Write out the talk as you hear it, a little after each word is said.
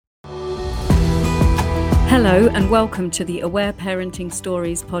Hello and welcome to the Aware Parenting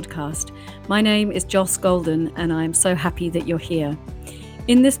Stories podcast. My name is Joss Golden and I am so happy that you're here.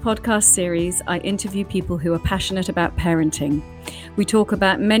 In this podcast series, I interview people who are passionate about parenting. We talk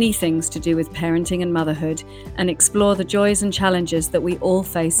about many things to do with parenting and motherhood and explore the joys and challenges that we all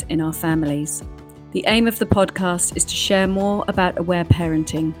face in our families. The aim of the podcast is to share more about aware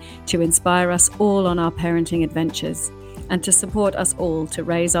parenting, to inspire us all on our parenting adventures, and to support us all to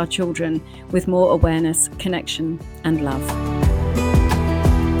raise our children with more awareness, connection, and love.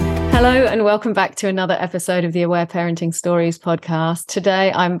 Hello, and welcome back to another episode of the Aware Parenting Stories podcast.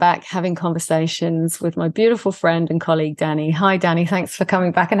 Today, I'm back having conversations with my beautiful friend and colleague, Danni. Hi, Danni. Thanks for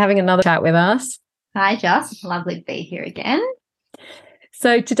coming back and having another chat with us. Hi, Joss. Lovely to be here again.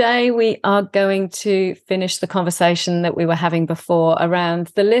 So today we are going to finish the conversation that we were having before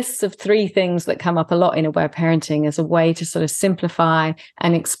around the lists of 3 things that come up a lot in aware parenting as a way to sort of simplify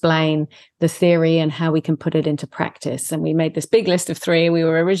and explain the theory and how we can put it into practice. And we made this big list of 3. We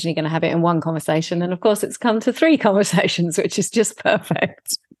were originally going to have it in one conversation. And of course, it's come to 3 conversations, which is just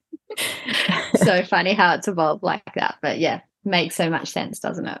perfect. So funny how it's evolved like that. But yeah, makes so much sense,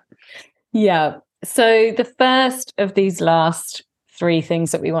 doesn't it? Yeah. So the first of these last 3 things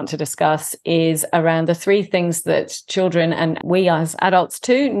that we want to discuss is around the 3 things that children and we as adults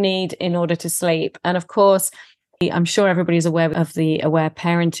too need in order to sleep. And of course, I'm sure everybody's aware of the Aware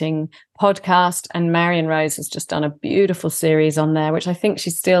Parenting podcast, and Marion Rose has just done a beautiful series on there, which I think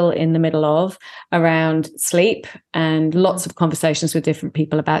she's still in the middle of, around sleep and lots of conversations with different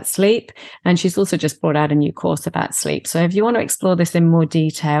people about sleep. And she's also just brought out a new course about sleep. So if you want to explore this in more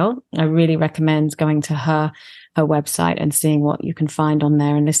detail, I really recommend going to her website and seeing what you can find on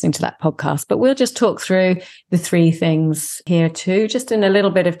there and listening to that podcast. But we'll just talk through the 3 things here too, just in a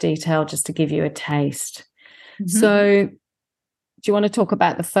little bit of detail, just to give you a taste. Mm-hmm. So do you want to talk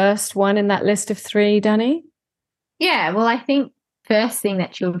about the first one in that list of 3, Danni? Yeah, well, I think first thing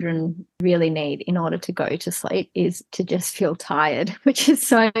that children really need in order to go to sleep is to just feel tired, which is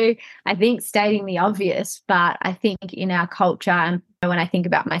so, I think, stating the obvious. But I think in our culture, and when I think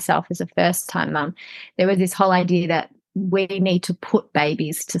about myself as a first-time mum, there was this whole idea that we need to put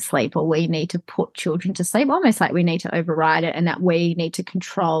babies to sleep, or we need to put children to sleep, almost like we need to override it, and that we need to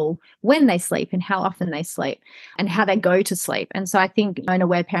control when they sleep and how often they sleep and how they go to sleep. And so I think in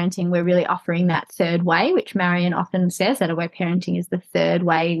aware parenting, we're really offering that 3rd way, which Marion often says, that aware parenting is the 3rd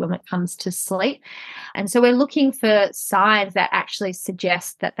way when it comes to sleep. And so we're looking for signs that actually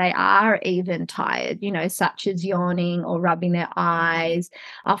suggest that they are even tired, such as yawning or rubbing their eyes.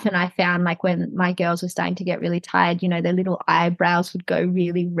 Often I found, like, when my girls were starting to get really tired, their little eyebrows would go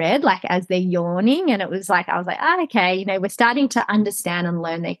really red, like as they're yawning. And it was like, I was like, okay, we're starting to understand and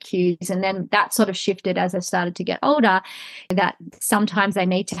learn their cues. And then that sort of shifted as I started to get older, that sometimes they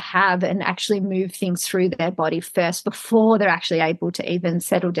need to have and actually move things through their body first before they're actually able to even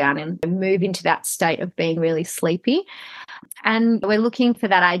settle down and move into that state of being really sleepy. And we're looking for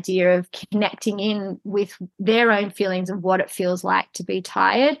that idea of connecting in with their own feelings of what it feels like to be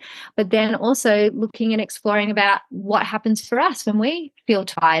tired, but then also looking and exploring about what happens for us when we feel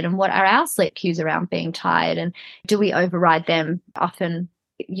tired and what are our sleep cues around being tired, and do we override them, often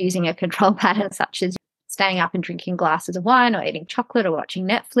using a control pattern such as staying up and drinking glasses of wine or eating chocolate or watching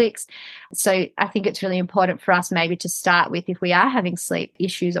Netflix. So I think it's really important for us maybe to start with, if we are having sleep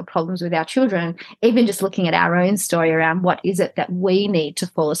issues or problems with our children, even just looking at our own story around what is it that we need to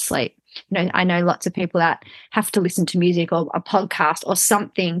fall asleep. I know lots of people that have to listen to music or a podcast or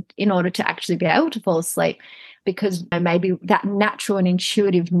something in order to actually be able to fall asleep, because maybe that natural and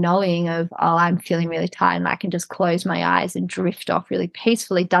intuitive knowing of, I'm feeling really tired and I can just close my eyes and drift off really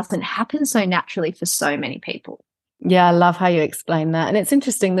peacefully doesn't happen so naturally for so many people. Yeah, I love how you explain that. And it's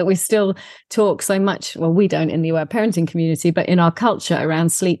interesting that we still talk so much, well, we don't in the aware parenting community, but in our culture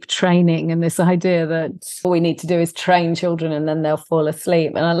around sleep training and this idea that all we need to do is train children and then they'll fall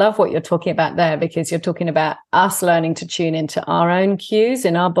asleep. And I love what you're talking about there, because you're talking about us learning to tune into our own cues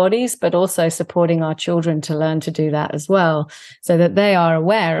in our bodies, but also supporting our children to learn to do that as well, so that they are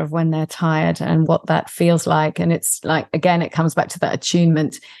aware of when they're tired and what that feels like. And it's like, again, it comes back to that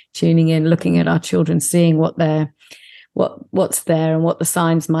attunement, tuning in, looking at our children, seeing what's there and what the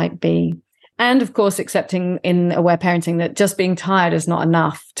signs might be. And of course, accepting in aware parenting that just being tired is not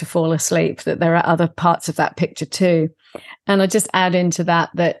enough to fall asleep, that there are other parts of that picture too. And I just add into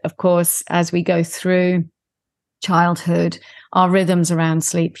that, of course, as we go through childhood, our rhythms around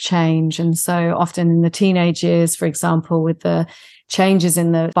sleep change. And so often in the teenage years, for example, with the changes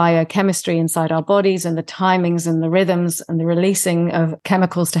in the biochemistry inside our bodies and the timings and the rhythms and the releasing of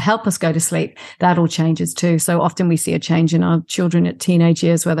chemicals to help us go to sleep, that all changes too. So often we see a change in our children at teenage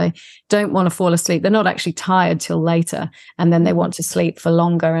years where they don't want to fall asleep. They're not actually tired till later, and then they want to sleep for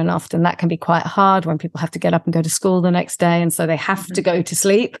longer. And often that can be quite hard when people have to get up and go to school the next day. And so they have to go to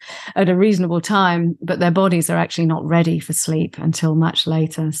sleep at a reasonable time, but their bodies are actually not ready for sleep until much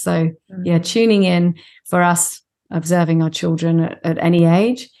later. So yeah, tuning in for us, observing our children at any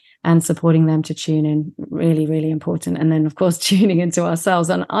age and supporting them to tune in, really, really important. And then, of course, tuning into ourselves.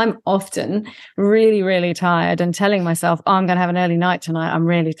 And I'm often really, really tired and telling myself, oh, I'm going to have an early night tonight. I'm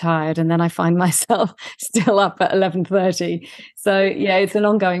really tired. And then I find myself still up at 11:30. So, yeah, it's an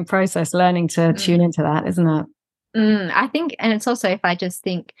ongoing process, learning to tune into that, isn't it? I think, and it's also, if I just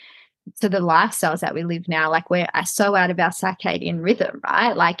think to the lifestyles that we live now, like we're so out of our circadian rhythm,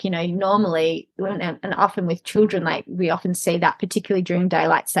 right? Like, normally, and often with children, like we often see that, particularly during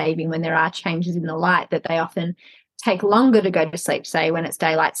daylight saving, when there are changes in the light, that they often take longer to go to sleep, say when it's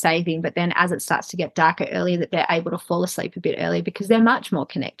daylight saving, but then as it starts to get darker earlier, that they're able to fall asleep a bit earlier because they're much more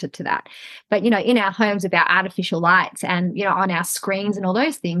connected to that. But, in our homes with our artificial lights and, on our screens and all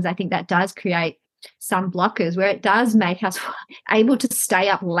those things, I think that does create some blockers where it does make us able to stay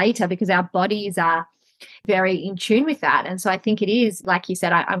up later because our bodies are very in tune with that. And so I think it is, like you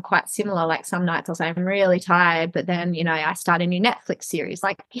said, I'm quite similar. Like some nights I'll say I'm really tired, but then, I start a new Netflix series.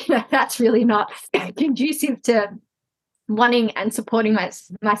 Like, that's really not conducive to wanting and supporting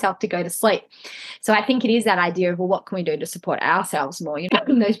myself to go to sleep. So I think it is that idea of, well, what can we do to support ourselves more?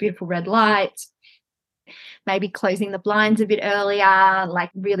 Those beautiful red lights, maybe closing the blinds a bit earlier, like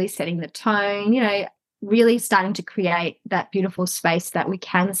really setting the tone, really starting to create that beautiful space that we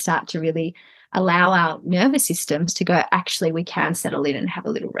can start to really allow our nervous systems to go, actually, we can settle in and have a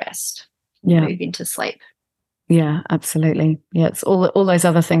little rest, move into sleep. Yeah, absolutely. Yeah, it's all those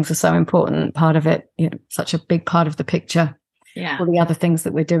other things are so important, part of it, such a big part of the picture. Yeah. All the other things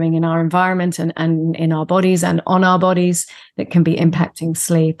that we're doing in our environment and in our bodies and on our bodies that can be impacting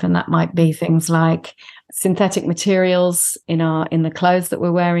sleep. And that might be things like synthetic materials in the clothes that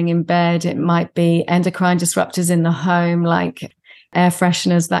we're wearing in bed. It might be endocrine disruptors in the home, like air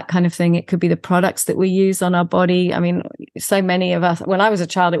fresheners, that kind of thing. It could be the products that we use on our body. I mean, so many of us, when I was a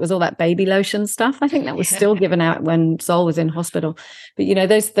child, it was all that baby lotion stuff. I think that was still given out when Sol was in hospital. But,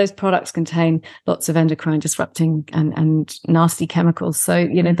 those products contain lots of endocrine disrupting and nasty chemicals. So,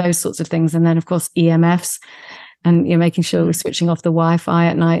 those sorts of things. And then, of course, EMFs. And you're making sure we're switching off the Wi-Fi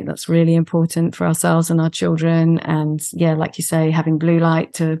at night. That's really important for ourselves and our children. And yeah, like you say, having blue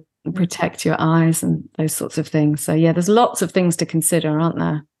light to protect your eyes and those sorts of things. So yeah, there's lots of things to consider, aren't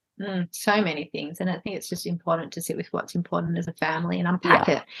there? So many things. And I think it's just important to sit with what's important as a family and unpack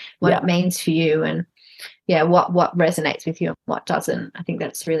it, what it means for you, and what resonates with you and what doesn't. I think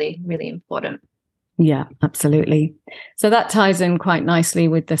that's really, really important. Yeah, absolutely. So that ties in quite nicely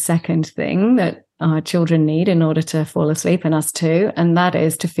with the second thing that our children need in order to fall asleep, and us too, and that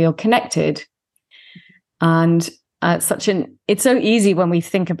is to feel connected. And it's so easy when we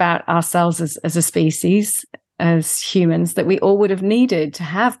think about ourselves as a species, as humans, that we all would have needed to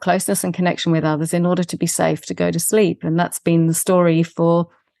have closeness and connection with others in order to be safe to go to sleep. And that's been the story for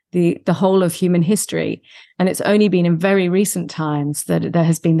the whole of human history. And it's only been in very recent times that there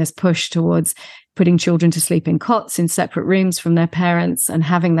has been this push towards putting children to sleep in cots in separate rooms from their parents and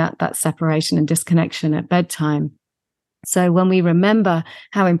having that separation and disconnection at bedtime. So when we remember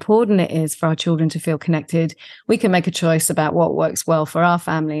how important it is for our children to feel connected, we can make a choice about what works well for our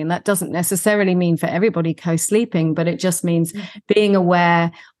family. And that doesn't necessarily mean for everybody co-sleeping, but it just means being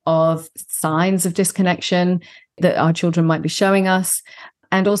aware of signs of disconnection that our children might be showing us,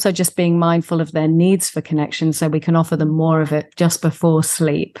 and also just being mindful of their needs for connection so we can offer them more of it just before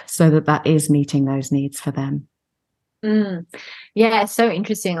sleep so that is meeting those needs for them. Yeah, it's so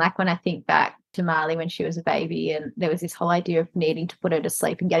interesting. Like when I think back to Marley when she was a baby, and there was this whole idea of needing to put her to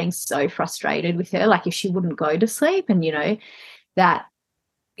sleep and getting so frustrated with her, like if she wouldn't go to sleep, and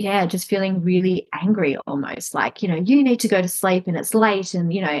just feeling really angry almost, like, you need to go to sleep and it's late,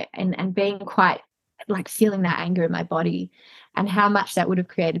 and and being quite like feeling that anger in my body, and how much that would have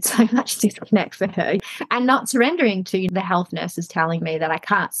created so much disconnect for her, and not surrendering to the health nurses telling me that I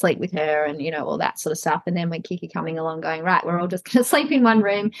can't sleep with her, and all that sort of stuff. And then when Kiki coming along going, right, we're all just going to sleep in one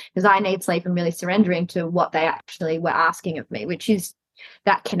room because I need sleep, and really surrendering to what they actually were asking of me, which is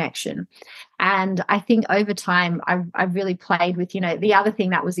that connection. And I think over time, I really played with, the other thing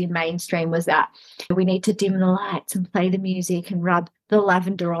that was in mainstream was that we need to dim the lights and play the music and rub the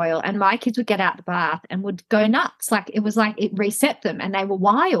lavender oil. And my kids would get out the bath and would go nuts. Like, it was like it reset them and they were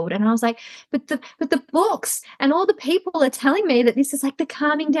wild. And I was like, but the books and all the people are telling me that this is like the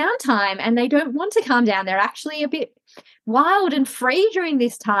calming down time, and they don't want to calm down. They're actually a bit wild and free during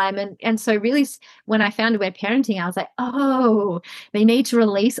this time. And so really, when I found Aware Parenting, I was like, oh, they need to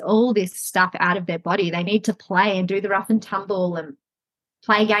release all this stuff out of their body. They need to play and do the rough and tumble and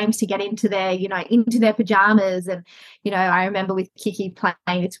play games to get into their, into their pajamas. And, I remember with Kiki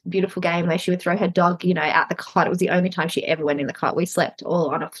playing this beautiful game where she would throw her dog, out the cot. It was the only time she ever went in the cot. We slept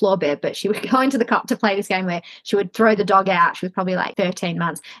all on a floor bed, but she would go into the cot to play this game where she would throw the dog out. She was probably like 13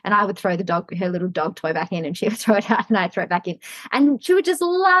 months. And I would throw her little dog toy back in, and she would throw it out and I'd throw it back in. And she would just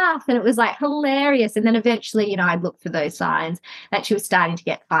laugh, and it was like hilarious. And then eventually, I'd look for those signs that she was starting to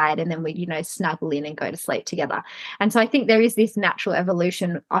get tired, and then we'd, snuggle in and go to sleep together. And so I think there is this natural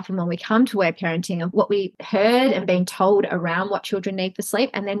evolution often when we come to Aware Parenting of what we heard and being told around what children need for sleep,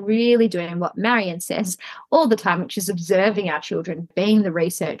 and then really doing what Marion says all the time, which is observing our children, being the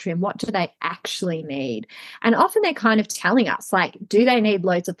researcher in what do they actually need. And often they're kind of telling us, like, do they need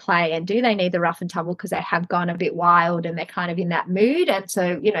loads of play, and do they need the rough and tumble because they have gone a bit wild and they're kind of in that mood. And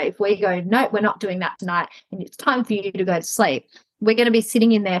so, if we go, no, we're not doing that tonight, and it's time for you to go to sleep, we're going to be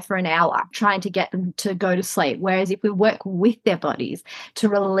sitting in there for an hour trying to get them to go to sleep. Whereas if we work with their bodies to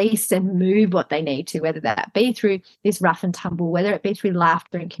release and move what they need to, whether that be through this rough and tumble, whether it be through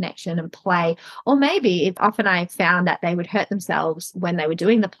laughter and connection and play, or maybe often I found that they would hurt themselves when they were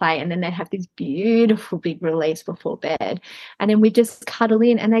doing the play, and then they'd have this beautiful big release before bed. And then we just cuddle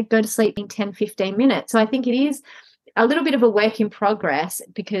in and they'd go to sleep in 10, 15 minutes. So I think it is a little bit of a work in progress,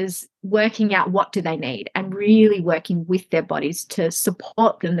 because working out what do they need and really working with their bodies to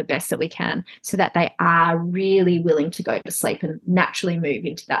support them the best that we can, so that they are really willing to go to sleep and naturally move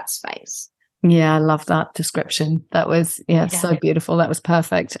into that space. Yeah, I love that description. That was, so beautiful. That was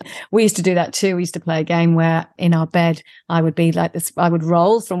perfect. We used to do that too. We used to play a game where in our bed, I would be like this, I would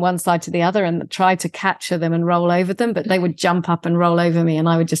roll from one side to the other and try to capture them and roll over them, but they would jump up and roll over me. And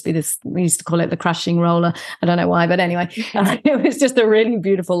I would just be this, we used to call it the crushing roller. I don't know why, but anyway, it was just a really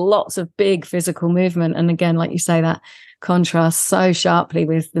beautiful, lots of big physical movement. And again, like you say, that contrasts so sharply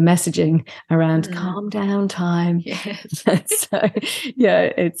with the messaging around calm down time. Yes. So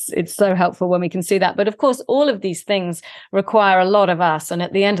it's so helpful when we can see that. But of course, all of these things require a lot of us. And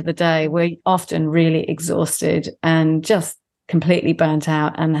at the end of the day, we're often really exhausted and just completely burnt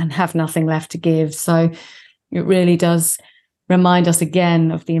out and have nothing left to give. So it really does remind us again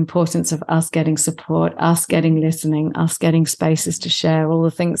of the importance of us getting support, us getting listening, us getting spaces to share all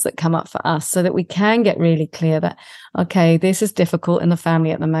the things that come up for us, so that we can get really clear that, okay, this is difficult in the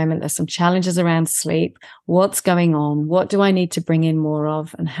family at the moment. There's some challenges around sleep. What's going on? What do I need to bring in more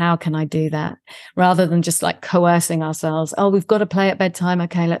of? And how can I do that? Rather than just like coercing ourselves. Oh, we've got to play at bedtime.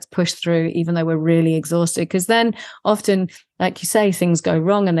 Okay, let's push through, even though we're really exhausted. Because then often, like you say, things go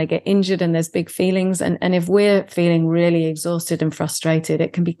wrong and they get injured and there's big feelings. And if we're feeling really exhausted and frustrated,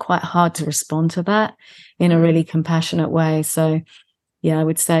 it can be quite hard to respond to that in a really compassionate way. So yeah, I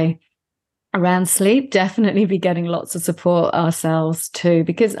would say around sleep, definitely be getting lots of support ourselves too,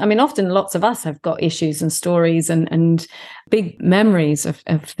 because I mean, often lots of us have got issues and stories and big memories of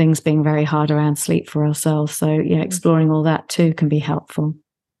things being very hard around sleep for ourselves. So yeah, exploring all that too can be helpful.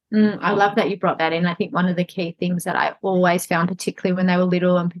 I love that you brought that in. I think one of the key things that I always found, particularly when they were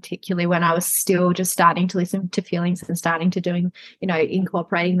little and particularly when I was still just starting to listen to feelings and starting to doing,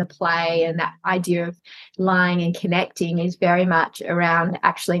 incorporating the play and that idea of lying and connecting, is very much around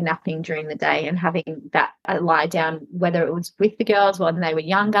actually napping during the day and having that lie down, whether it was with the girls when they were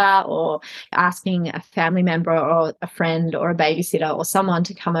younger, or asking a family member or a friend or a babysitter or someone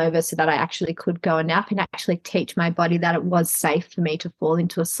to come over so that I actually could go and nap and actually teach my body that it was safe for me to fall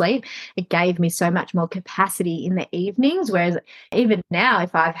into a sleep. It gave me so much more capacity in the evenings, whereas even now,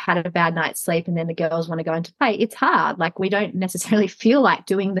 if I've had a bad night's sleep and then the girls want to go into play, it's hard. Like, we don't necessarily feel like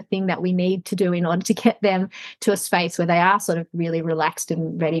doing the thing that we need to do in order to get them to a space where they are sort of really relaxed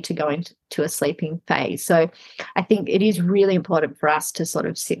and ready to go into a sleeping phase. So I think it is really important for us to sort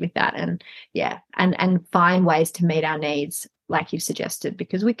of sit with that and find ways to meet our needs, like you've suggested,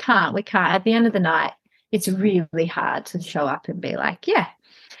 because we can't at the end of the night, it's really hard to show up and be like, yeah,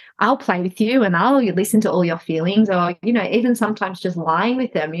 I'll play with you and I'll listen to all your feelings, or, even sometimes just lying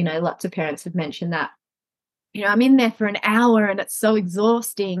with them. Lots of parents have mentioned that, I'm in there for an hour and it's so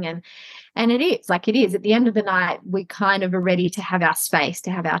exhausting. And it is at the end of the night, we kind of are ready to have our space, to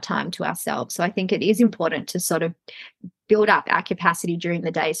have our time to ourselves. So I think it is important to sort of build up our capacity during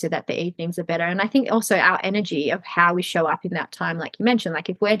the day so that the evenings are better. And I think also our energy of how we show up in that time, like you mentioned, like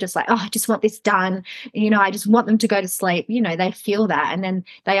if we're just like, oh, I just want this done, I just want them to go to sleep, they feel that. And then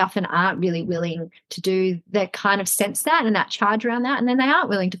they often aren't really willing to do, they kind of sense that and that charge around that. And then they aren't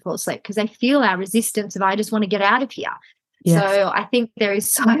willing to fall asleep because they feel our resistance of, I just want to get out of here. Yes. So I think there is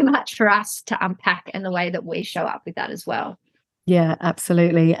so much for us to unpack and the way that we show up with that as well. Yeah,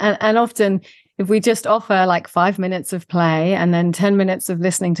 absolutely. And often if we just offer like 5 minutes of play and then 10 minutes of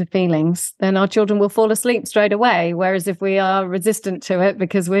listening to feelings, then our children will fall asleep straight away. Whereas if we are resistant to it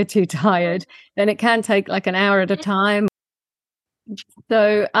because we're too tired, then it can take like an hour at a time.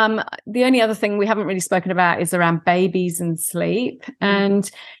 So the only other thing we haven't really spoken about is around babies and sleep. And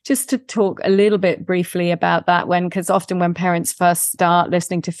just to talk a little bit briefly about that because often when parents first start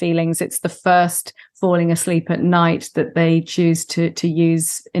listening to feelings, it's the first falling asleep at night that they choose to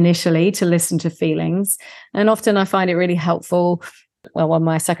use initially to listen to feelings. And often I find it really helpful, well, when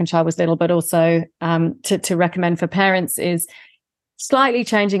my second child was little, but also to recommend for parents is slightly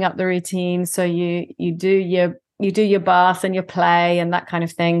changing up the routine. So you do your bath and your play and that kind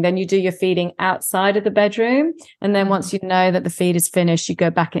of thing. Then you do your feeding outside of the bedroom. And then once you know that the feed is finished, you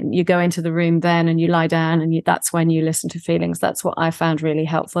go back in, you go into the room then and you lie down and that's when you listen to feelings. That's what I found really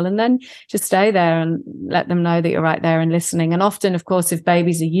helpful. And then just stay there and let them know that you're right there and listening. And often, of course, if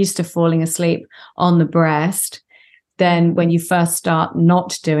babies are used to falling asleep on the breast, then when you first start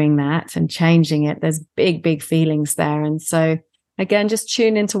not doing that and changing it, there's big, big feelings there. And so again, just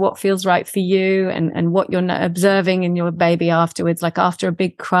tune into what feels right for you and what you're observing in your baby afterwards. Like after a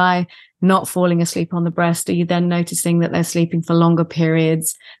big cry, not falling asleep on the breast, are you then noticing that they're sleeping for longer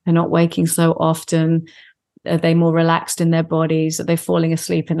periods? They're not waking so often. Are they more relaxed in their bodies? Are they falling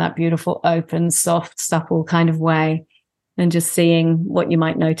asleep in that beautiful, open, soft, supple kind of way? And just seeing what you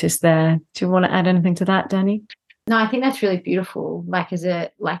might notice there. Do you want to add anything to that, Danni? No, I think that's really beautiful, like as a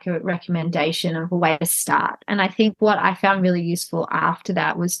recommendation of a way to start. And I think what I found really useful after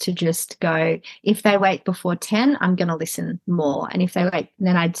that was to just go, if they wake before 10, I'm going to listen more. And if they wake,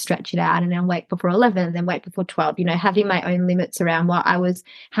 then I'd stretch it out and then wake before 11, then wake before 12, having my own limits around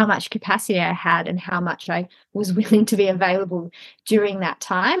how much capacity I had and how much I was willing to be available during that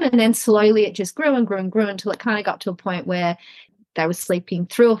time. And then slowly it just grew and grew and grew until it kind of got to a point where they were sleeping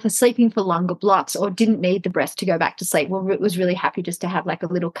through or for sleeping for longer blocks or didn't need the breast to go back to sleep. Well, was really happy just to have like a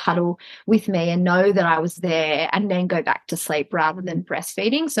little cuddle with me and know that I was there and then go back to sleep rather than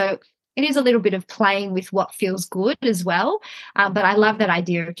breastfeeding. So it is a little bit of playing with what feels good as well. But I love that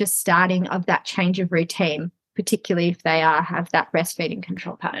idea of just starting of that change of routine, particularly if they have that breastfeeding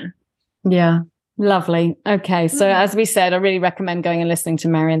control pattern. Yeah. Lovely. Okay. So as we said, I really recommend going and listening to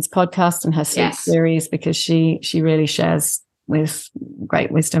Marian's podcast and her sleep series because she really shares with great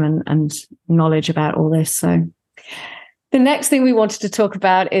wisdom and knowledge about all this. So the next thing we wanted to talk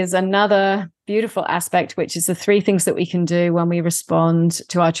about is another beautiful aspect, which is the 3 things that we can do when we respond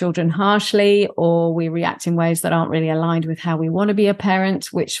to our children harshly or we react in ways that aren't really aligned with how we want to be a parent,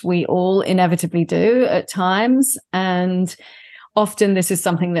 which we all inevitably do at times. And often this is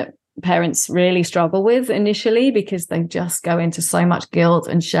something that parents really struggle with initially because they just go into so much guilt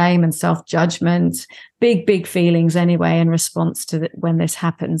and shame and self-judgment, big feelings anyway in response to when this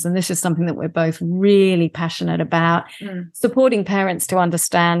happens. And this is something that we're both really passionate about, supporting parents to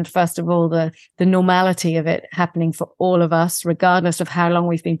understand, first of all, the normality of it happening for all of us, regardless of how long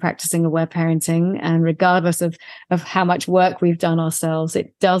we've been practicing aware parenting and regardless of how much work we've done ourselves,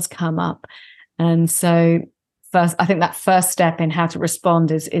 it does come up. And so first, I think that first step in how to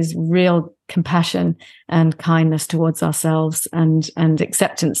respond is real compassion and kindness towards ourselves and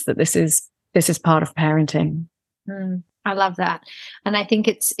acceptance that this is part of parenting. I love that. And I think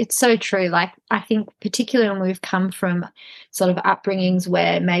it's so true. Like, I think particularly when we've come from sort of upbringings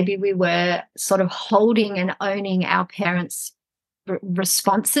where maybe we were sort of holding and owning our parents'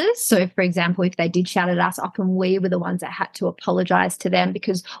 responses. So, for example, if they did shout at us, often we were the ones that had to apologize to them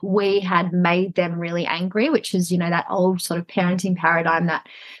because we had made them really angry, which is, that old sort of parenting paradigm,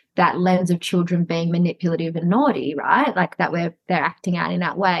 that lens of children being manipulative and naughty, right? Like that they're acting out in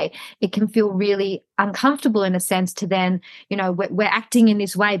that way. It can feel really uncomfortable in a sense to then, we're acting in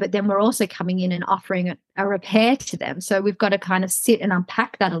this way, but then we're also coming in and offering a repair to them. So we've got to kind of sit and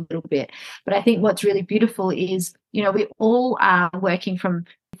unpack that a little bit. But I think what's really beautiful is, we all are working from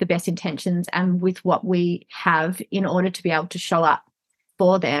the best intentions and with what we have in order to be able to show up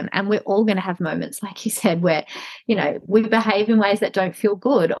for them. And we're all going to have moments, like you said, where, we behave in ways that don't feel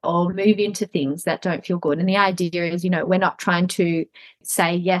good or move into things that don't feel good. And the idea is, we're not trying to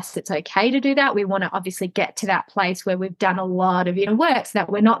say, yes, it's okay to do that. We want to obviously get to that place where we've done a lot of inner work so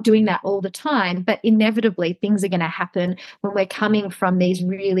that we're not doing that all the time. But inevitably, things are going to happen when we're coming from these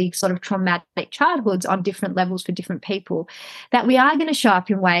really sort of traumatic childhoods on different levels for different people, that we are going to show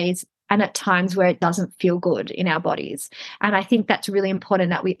up in ways and at times where it doesn't feel good in our bodies. And I think that's really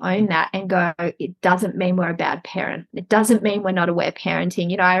important that we own that and go, it doesn't mean we're a bad parent. It doesn't mean we're not aware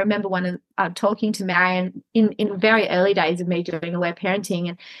parenting. I remember talking to Marion in very early days of me doing aware parenting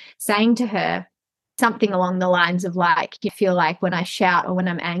and saying to her something along the lines of like, you feel like when I shout or when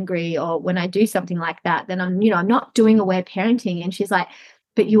I'm angry or when I do something like that, then I'm not doing aware parenting. And she's like,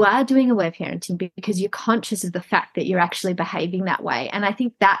 but you are doing aware parenting because you're conscious of the fact that you're actually behaving that way. And I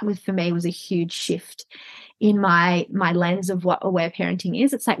think that for me was a huge shift in my lens of what aware parenting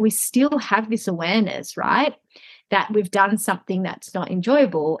is. It's like we still have this awareness, right, that we've done something that's not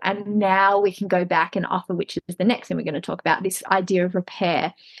enjoyable. And now we can go back and offer, which is the next thing we're going to talk about, this idea of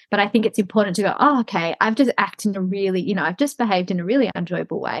repair. But I think it's important to go, okay, I've just acted I've just behaved in a really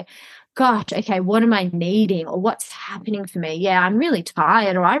unenjoyable way. Gosh, okay, what am I needing or what's happening for me? Yeah, I'm really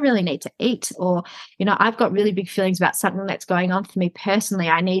tired, or I really need to eat, or, I've got really big feelings about something that's going on for me personally.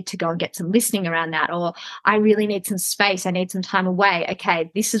 I need to go and get some listening around that, or I really need some space. I need some time away. Okay,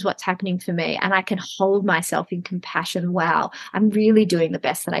 this is what's happening for me. And I can hold myself in compassion. Wow, I'm really doing the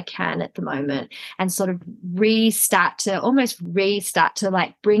best that I can at the moment, and sort of restart to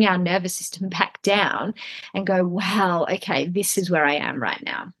like bring our nervous system back down and go, wow, okay, this is where I am right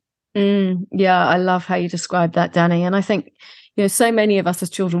now. Yeah, I love how you described that, Danni. And I think, so many of us as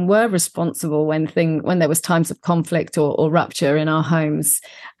children were responsible when there was times of conflict or rupture in our homes.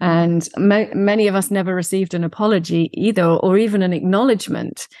 And many of us never received an apology either, or even an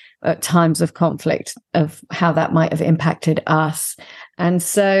acknowledgement at times of conflict of how that might have impacted us. And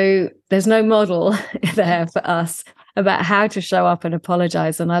so there's no model there for us about how to show up and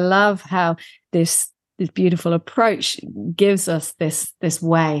apologize. And I love how this beautiful approach gives us this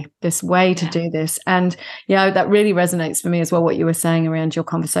way to do this. And that really resonates for me as well, what you were saying around your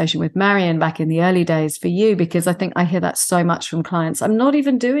conversation with Marion back in the early days for you, because I think I hear that so much from clients. I'm not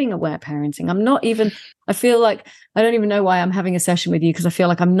even doing aware parenting. I feel like I don't even know why I'm having a session with you, because I feel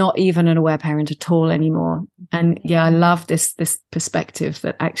like I'm not even an aware parent at all anymore. And I love this perspective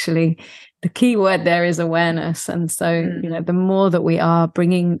that actually the key word there is awareness. And so, the more that we are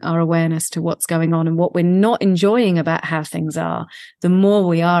bringing our awareness to what's going on and what we're not enjoying about how things are, the more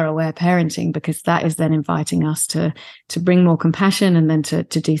we are aware parenting, because that is then inviting us to bring more compassion and then to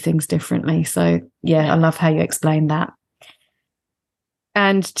do things differently. So, I love how you explained that.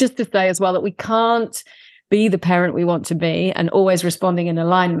 And just to say as well that we can't be the parent we want to be and always responding in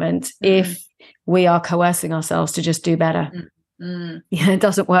alignment if we are coercing ourselves to just do better. It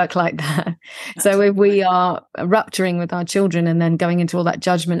doesn't work like that. So if we are rupturing with our children and then going into all that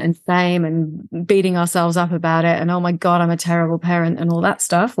judgment and shame and beating ourselves up about it and, oh my God, I'm a terrible parent and all that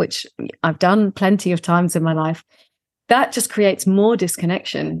stuff, which I've done plenty of times in my life, that just creates more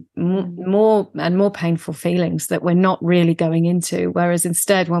disconnection, more and more painful feelings that we're not really going into. Whereas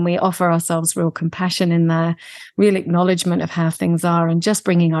instead, when we offer ourselves real compassion in there, real acknowledgement of how things are and just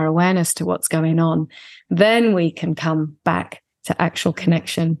bringing our awareness to what's going on, then we can come back to actual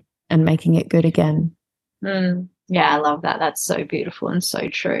connection and making it good again. Yeah, I love that. That's so beautiful and so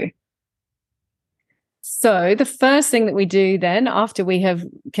true. So the first thing that we do then, after we have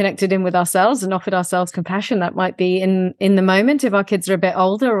connected in with ourselves and offered ourselves compassion, that might be in the moment if our kids are a bit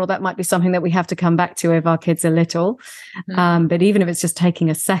older, or that might be something that we have to come back to if our kids are little. But even if it's just taking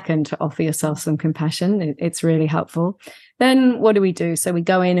a second to offer yourself some compassion, it's really helpful. Then what do we do? So we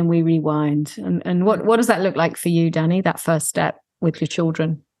go in and we rewind. And what does that look like for you, Danni, that first step with your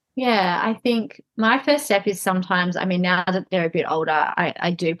children? Yeah, I think my first step is sometimes, now that they're a bit older,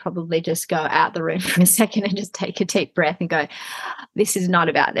 I do probably just go out the room for a second and just take a deep breath and go, this is not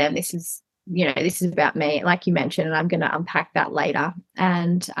about them. This is, this is about me, like you mentioned, and I'm going to unpack that later.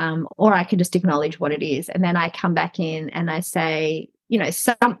 And, or I can just acknowledge what it is. And then I come back in and I say,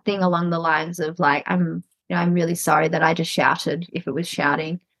 something along the lines of like, I'm really sorry that I just shouted, if it was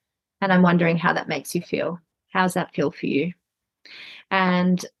shouting, and I'm wondering how that makes you feel. How's that feel for you?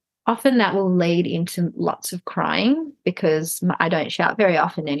 And often that will lead into lots of crying because I don't shout very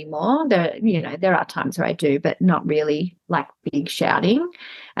often anymore. There are times where I do, but not really like big shouting.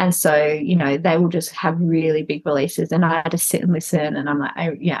 And so, they will just have really big releases, and I just sit and listen, and I'm like,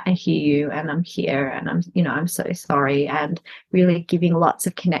 I hear you, and I'm here, and I'm so sorry, and really giving lots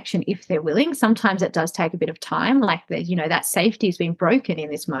of connection if they're willing. Sometimes it does take a bit of time, like that safety has been broken in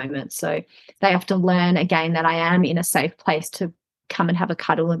this moment. So they have to learn again that I am in a safe place to come and have a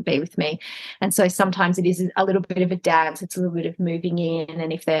cuddle and be with me. And so sometimes it is a little bit of a dance. It's a little bit of moving in.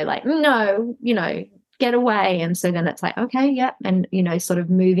 And if they're like, no, get away. And so then it's like, okay, yeah. And, sort of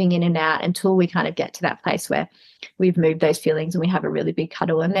moving in and out until we kind of get to that place where we've moved those feelings and we have a really big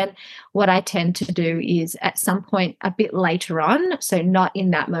cuddle. And then what I tend to do is at some point a bit later on, so not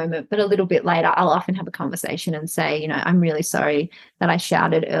in that moment, but a little bit later, I'll often have a conversation and say, I'm really sorry that I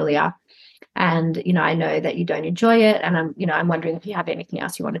shouted earlier. And, I know that you don't enjoy it. And I'm wondering if you have anything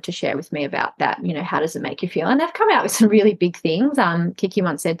else you wanted to share with me about that. How does it make you feel? And they've come out with some really big things. Kiki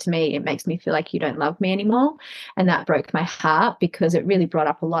once said to me, it makes me feel like you don't love me anymore. And that broke my heart because it really brought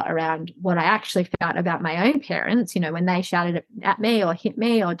up a lot around what I actually felt about my own parents. When they shouted at me or hit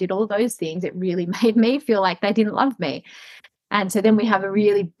me or did all those things, it really made me feel like they didn't love me. And so then we have a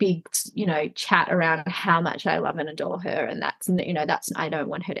really big, chat around how much I love and adore her. And that's, I don't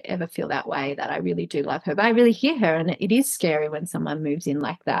want her to ever feel that way, that I really do love her, but I really hear her. And it is scary when someone moves in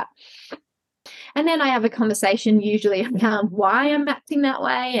like that. And then I have a conversation usually around why I'm acting that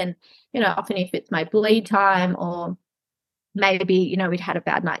way. And, often if it's my bleed time or maybe, we'd had a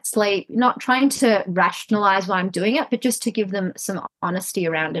bad night's sleep, not trying to rationalize why I'm doing it, but just to give them some honesty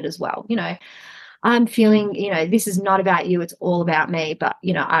around it as well. I'm feeling, this is not about you, it's all about me, but,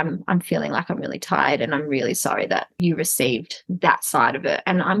 I'm feeling like I'm really tired and I'm really sorry that you received that side of it.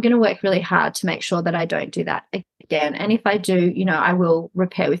 And I'm going to work really hard to make sure that I don't do that again. And if I do, I will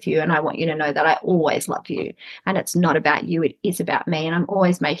repair with you, and I want you to know that I always love you and it's not about you, it is about me. And I'm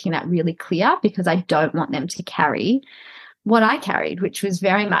always making that really clear because I don't want them to carry what I carried, which was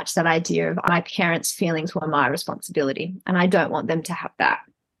very much that idea of my parents' feelings were my responsibility. And I don't want them to have that.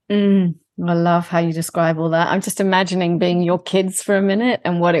 I love how you describe all that. I'm just imagining being your kids for a minute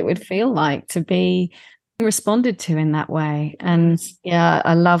and what it would feel like to be responded to in that way. And yeah,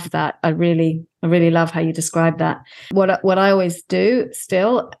 I love that. I really love how you describe that. What I always do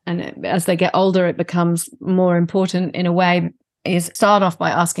still, and as they get older, it becomes more important in a way, is start off by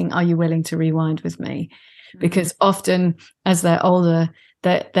asking, are you willing to rewind with me? Because often as they're older,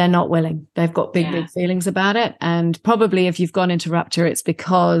 they're not willing. They've got big feelings about it. And probably if you've gone into rupture, it's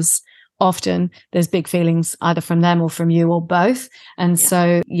because often there's big feelings either from them or from you or both. And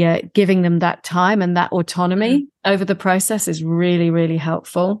so, giving them that time and that autonomy over the process is really, really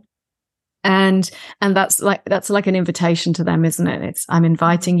helpful. And that's like an invitation to them, isn't it? I'm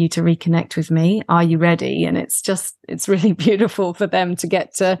inviting you to reconnect with me. Are you ready? And it's really beautiful for them to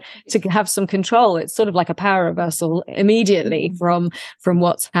get to have some control. It's sort of like a power reversal immediately from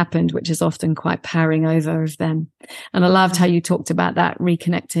what's happened, which is often quite powering over of them. And I loved how you talked about that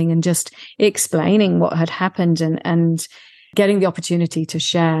reconnecting and just explaining what had happened and getting the opportunity to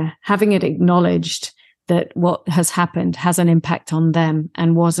share, having it acknowledged that what has happened has an impact on them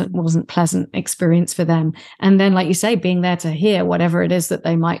and wasn't pleasant experience for them. And then, like you say, being there to hear whatever it is that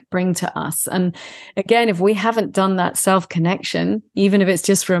they might bring to us. And again, if we haven't done that self-connection, even if it's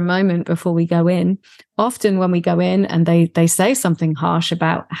just for a moment before we go in, often when we go in and they say something harsh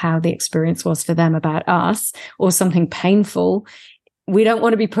about how the experience was for them about us or something painful, we don't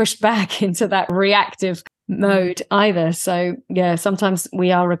want to be pushed back into that reactive mode either. So sometimes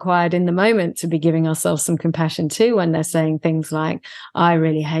we are required in the moment to be giving ourselves some compassion too when they're saying things like, I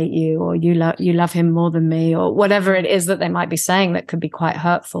really hate you, or you love him more than me, or whatever it is that they might be saying that could be quite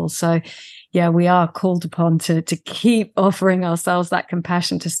hurtful. So we are called upon to keep offering ourselves that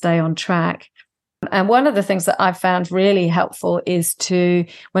compassion to stay on track. And one of the things that I've found really helpful is to,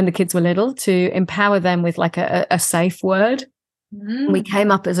 when the kids were little, to empower them with like a safe word. We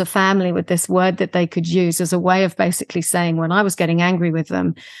came up as a family with this word that they could use as a way of basically saying, when I was getting angry with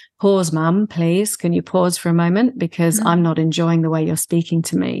them, pause, mum, please. Can you pause for a moment? Because I'm not enjoying the way you're speaking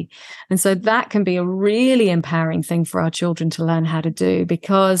to me. And so that can be a really empowering thing for our children to learn how to do,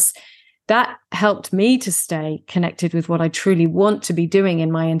 because that helped me to stay connected with what I truly want to be doing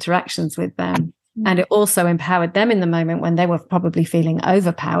in my interactions with them. And it also empowered them in the moment when they were probably feeling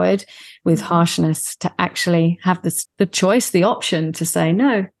overpowered with harshness to actually have the choice, the option to say,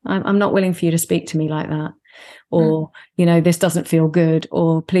 no, I'm not willing for you to speak to me like that. or, this doesn't feel good,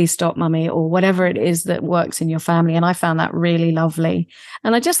 or please stop, mummy, or whatever it is that works in your family. And I found that really lovely.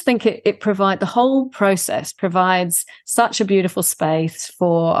 And I just think the whole process provides such a beautiful space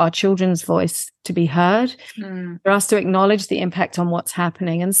for our children's voice to be heard, for us to acknowledge the impact on what's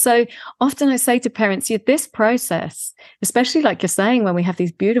happening. And so often I say to parents, this process, especially like you're saying, when we have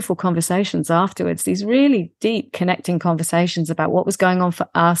these beautiful conversations afterwards, these really deep connecting conversations about what was going on for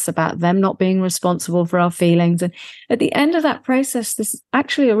us, about them not being responsible for our feelings. And at the end of that process, there's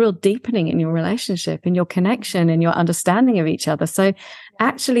actually a real deepening in your relationship, in your connection, in your understanding of each other. So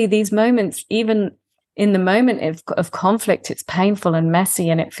actually these moments, even in the moment of conflict, it's painful and messy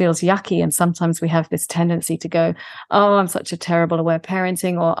and it feels yucky. And sometimes we have this tendency to go, oh, I'm such a terrible aware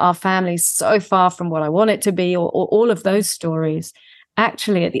parenting, or our family's so far from what I want it to be, or all of those stories.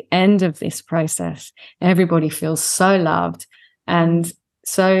 Actually, at the end of this process, everybody feels so loved and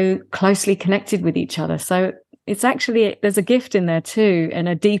so closely connected with each other. So it's actually, there's a gift in there too, and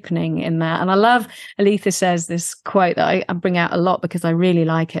a deepening in that. And I love, Aletha says this quote that I bring out a lot because I really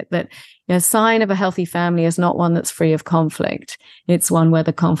like it, that a sign of a healthy family is not one that's free of conflict. It's one where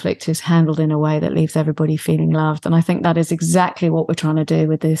the conflict is handled in a way that leaves everybody feeling loved. And I think that is exactly what we're trying to do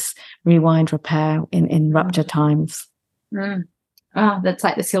with this rewind repair in rupture times. Oh, that's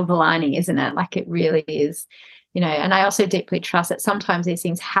like the silver lining, isn't it? Like it really is. And I also deeply trust that sometimes these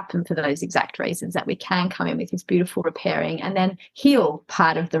things happen for those exact reasons, that we can come in with this beautiful repairing and then heal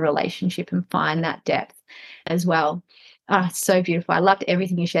part of the relationship and find that depth as well. Oh, it's so beautiful. I loved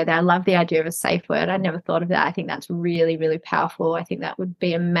everything you shared there. I love the idea of a safe word. I never thought of that. I think that's really, really powerful. I think that would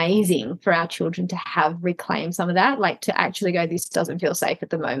be amazing for our children to have reclaimed some of that, like to actually go, this doesn't feel safe at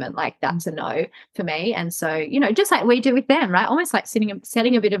the moment. Like that's a no for me. And so, just like we do with them, right? Almost like setting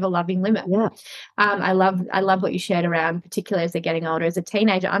a bit of a loving limit. Yeah. I love what you shared around, particularly as they're getting older. As a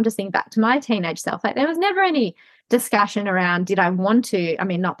teenager, I'm just thinking back to my teenage self. Like there was never any discussion around, did I want to,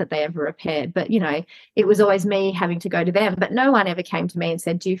 not that they ever repaired, but it was always me having to go to them, but no one ever came to me and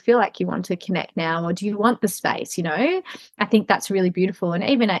said, do you feel like you want to connect now, or do you want the space? I think that's really beautiful. And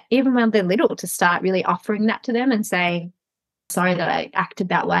even when they're little, to start really offering that to them and saying, sorry that I acted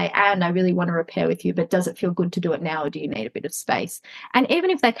that way and I really want to repair with you, but does it feel good to do it now, or do you need a bit of space? And even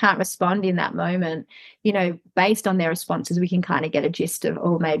if they can't respond in that moment, based on their responses, we can kind of get a gist of,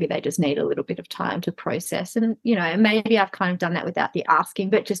 oh, maybe they just need a little bit of time to process. And, and maybe I've kind of done that without the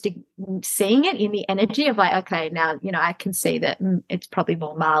asking, but just seeing it in the energy of like, okay, now, I can see that it's probably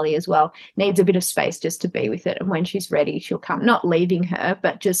more Marley as well, needs a bit of space just to be with it. And when she's ready, she'll come, not leaving her,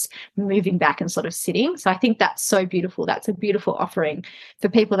 but just moving back and sort of sitting. So I think that's so beautiful. That's a beautiful offering for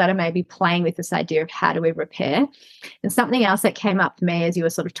people that are maybe playing with this idea of how do we repair. And something else that came up for me as you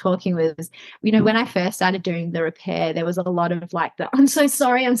were sort of talking was, when I first started doing the repair, there was a lot of like I'm so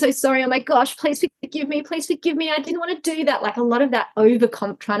sorry, oh my gosh, please forgive me, I didn't want to do that, like a lot of that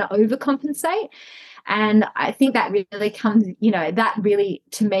trying to overcompensate. And I think that really comes, that really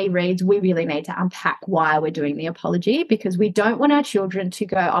to me reads, we really need to unpack why we're doing the apology, because we don't want our children to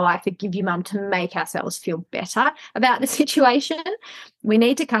go, oh, I forgive you, mum, to make ourselves feel better about the situation. We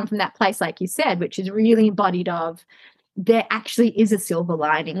need to come from that place, like you said, which is really embodied of, there actually is a silver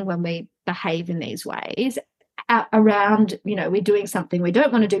lining when we behave in these ways around, we're doing something we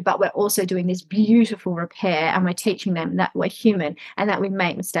don't want to do, but we're also doing this beautiful repair, and we're teaching them that we're human and that we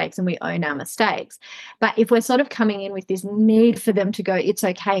make mistakes and we own our mistakes. But if we're sort of coming in with this need for them to go, it's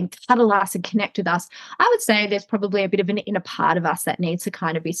okay, and cuddle us and connect with us, I would say there's probably a bit of an inner part of us that needs to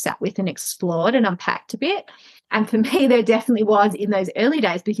kind of be sat with and explored and unpacked a bit. And for me, there definitely was in those early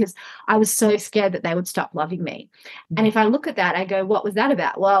days, because I was so scared that they would stop loving me. And if I look at that, I go, what was that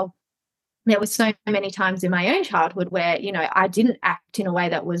about? Well, there were so many times in my own childhood where, I didn't act in a way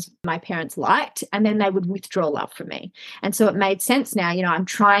that was my parents liked, and then they would withdraw love from me. And so it made sense now, I'm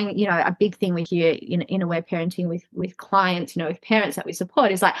trying, a big thing with you in aware parenting with clients, with parents that we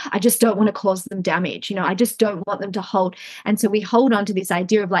support, is like, I just don't want to cause them damage. I just don't want them to hold. And so we hold on to this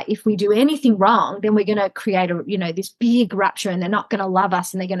idea of like, if we do anything wrong, then we're going to create this big rupture, and they're not going to love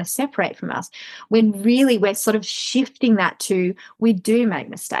us and they're going to separate from us. When really we're sort of shifting that to, we do make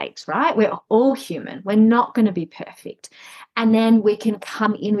mistakes, right? We're all human. We're not going to be perfect. And then we can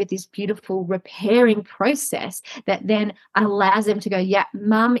come in with this beautiful repairing process that then allows them to go, yeah,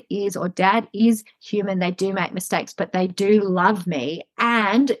 mum is or dad is human. They do make mistakes, but they do love me.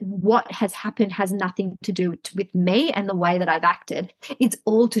 And what has happened has nothing to do with me and the way that I've acted. It's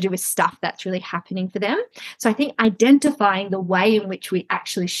all to do with stuff that's really happening for them. So I think identifying the way in which we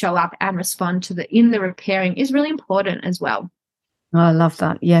actually show up and respond in the repairing is really important as well. Oh, I love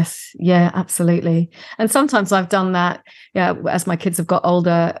that. Yes. Yeah, absolutely. And sometimes I've done that, yeah, as my kids have got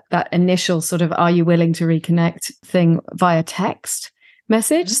older, that initial sort of, are you willing to reconnect thing via text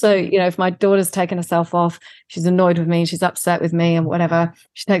message. So, if my daughter's taken herself off, she's annoyed with me, she's upset with me and whatever,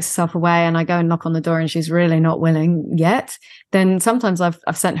 she takes herself away and I go and knock on the door and she's really not willing yet, then sometimes I've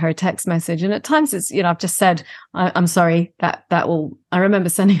sent her a text message. And at times it's, I've just said, I'm sorry, that will, I remember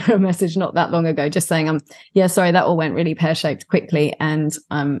sending her a message not that long ago, just saying, yeah, sorry, that all went really pear-shaped quickly. And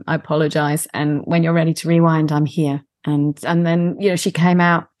I apologize. And when you're ready to rewind, I'm here. And then, she came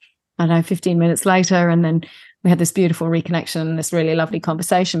out, I don't know, 15 minutes later, and then we had this beautiful reconnection, this really lovely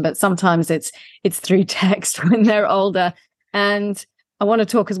conversation. But sometimes it's through text when they're older. And I want to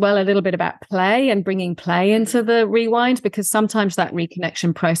talk as well a little bit about play and bringing play into the rewind, because sometimes that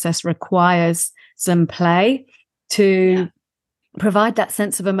reconnection process requires some play to provide that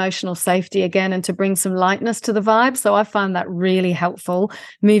sense of emotional safety again and to bring some lightness to the vibe. So I found that really helpful,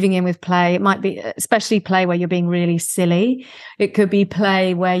 moving in with play. It might be especially play where you're being really silly. It could be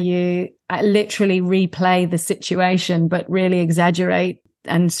play where you literally replay the situation, but really exaggerate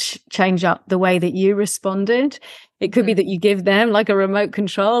and change up the way that you responded. It could be that you give them like a remote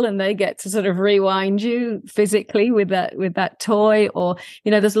control and they get to sort of rewind you physically with that toy, or,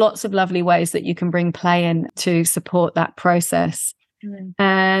 there's lots of lovely ways that you can bring play in to support that process.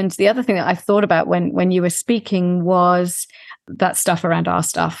 And the other thing that I thought about when you were speaking was that stuff around our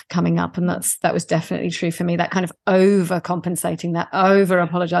stuff coming up. And that was definitely true for me, that kind of overcompensating, that over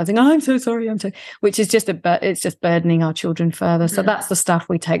apologizing. Oh, I'm so sorry. Which is it's just burdening our children further. So that's the stuff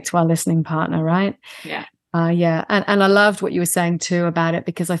we take to our listening partner, right? Yeah. And I loved what you were saying too about it,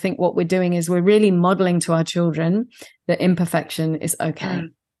 because I think what we're doing is we're really modeling to our children that imperfection is okay.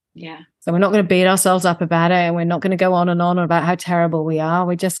 Yeah. So we're not going to beat ourselves up about it, and we're not going to go on and on about how terrible we are.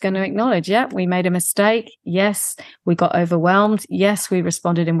 We're just going to acknowledge, we made a mistake. Yes, we got overwhelmed. Yes, we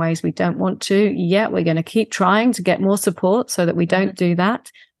responded in ways we don't want to. Yeah, we're going to keep trying to get more support so that we don't do that.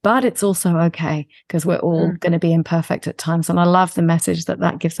 But it's also okay, because we're all going to be imperfect at times. And I love the message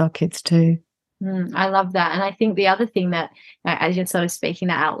that gives our kids too. I love that. And I think the other thing that, as you're sort of speaking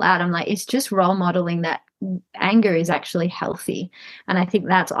that out loud, I'm like, it's just role modeling that anger is actually healthy. And I think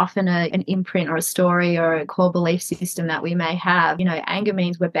that's often an imprint or a story or a core belief system that we may have. Anger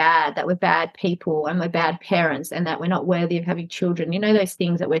means we're bad, that we're bad people and we're bad parents and that we're not worthy of having children. Those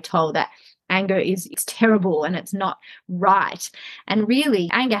things that we're told that anger is terrible and it's not right. And really,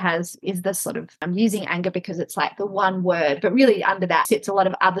 anger is the sort of, I'm using anger because it's like the one word, but really under that sits a lot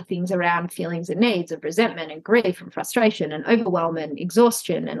of other things around feelings and needs of resentment and grief and frustration and overwhelm and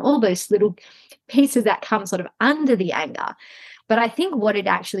exhaustion and all those little pieces that come sort of under the anger. But I think what it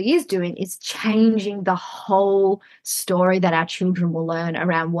actually is doing is changing the whole story that our children will learn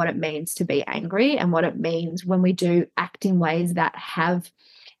around what it means to be angry and what it means when we do act in ways that have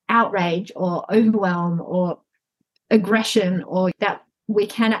outrage or overwhelm or aggression, or that we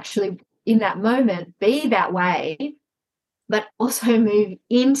can actually in that moment be that way, but also move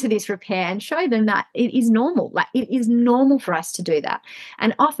into this repair and show them that it is normal. Like, it is normal for us to do that.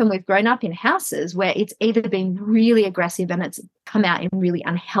 And often we've grown up in houses where it's either been really aggressive and it's come out in really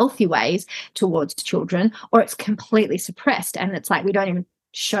unhealthy ways towards children, or it's completely suppressed and it's like we don't even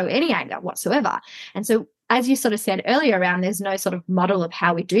show any anger whatsoever. And so, as you sort of said earlier around, there's no sort of model of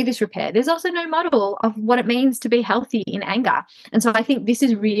how we do this repair. There's also no model of what it means to be healthy in anger. And so I think this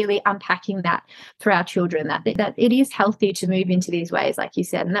is really unpacking that for our children, that it is healthy to move into these ways, like you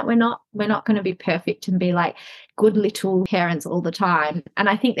said, and that we're not going to be perfect and be like good little parents all the time. And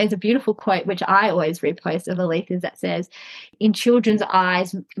I think there's a beautiful quote, which I always repost of Aletha's, that says, in children's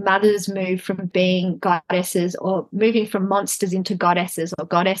eyes, mothers move from being goddesses or moving from monsters into goddesses or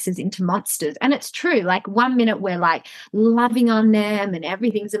goddesses into monsters. And it's true. Like, one minute we're like loving on them and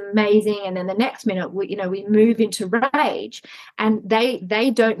everything's amazing, and then the next minute we move into rage, and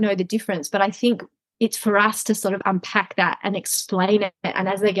they don't know the difference. But I think it's for us to sort of unpack that and explain it. And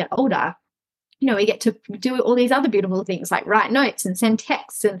as they get older, we get to do all these other beautiful things like write notes and send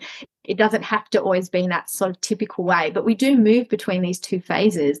texts, and it doesn't have to always be in that sort of typical way, but we do move between these two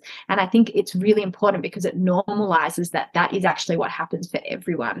phases. And I think it's really important because it normalizes that is actually what happens for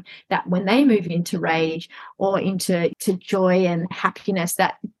everyone, that when they move into rage or into joy and happiness,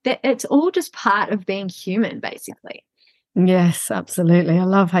 that it's all just part of being human, basically. Yes, absolutely. I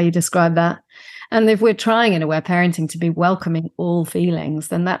love how you describe that. And if we're trying in aware parenting to be welcoming all feelings,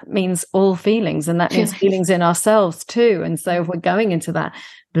 then that means all feelings, and that means feelings in ourselves too. And so if we're going into that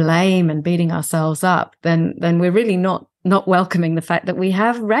blame and beating ourselves up, then we're really not welcoming the fact that we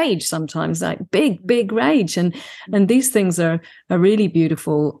have rage sometimes, like big rage. And these things are really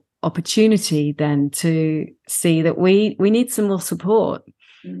beautiful opportunity then to see that we need some more support.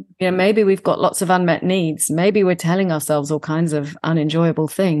 You know, maybe we've got lots of unmet needs. Maybe we're telling ourselves all kinds of unenjoyable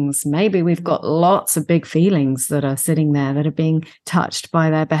things. Maybe we've got lots of big feelings that are sitting there that are being touched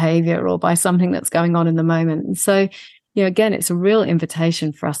by their behavior or by something that's going on in the moment. And so, you know, again, it's a real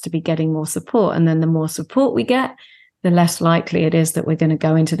invitation for us to be getting more support. And then the more support we get, the less likely it is that we're going to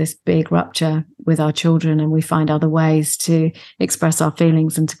go into this big rupture with our children and we find other ways to express our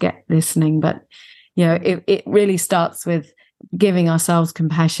feelings and to get listening. But, you know, it really starts with giving ourselves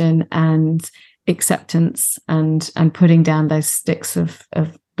compassion and acceptance and putting down those sticks of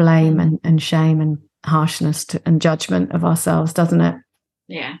blame and shame and harshness and judgment of ourselves, doesn't it?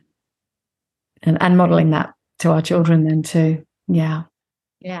 Yeah. And modeling that to our children then too. Yeah.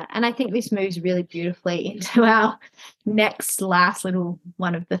 Yeah. And I think this moves really beautifully into our last little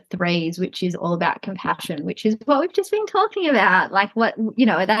one of the threes, which is all about compassion, which is what we've just been talking about. Like what, you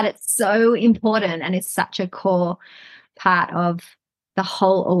know, that it's so important and is such a core part of the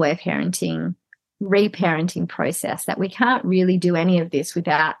whole aware parenting, reparenting process, that we can't really do any of this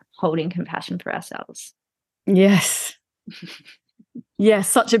without holding compassion for ourselves. Yes. Yes,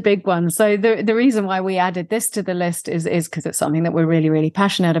 such a big one. So the reason why we added this to the list is because it's something that we're really, really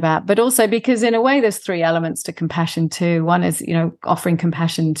passionate about, but also because in a way there's three elements to compassion too. One is, you know, offering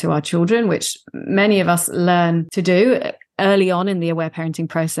compassion to our children, which many of us learn to do early on in the aware parenting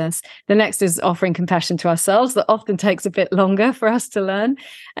process. The next is offering compassion to ourselves. That often takes a bit longer for us to learn.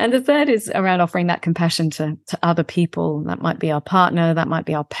 And the third is around offering that compassion to other people. That might be our partner, that might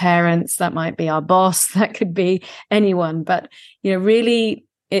be our parents, that might be our boss, that could be anyone. But, you know, really,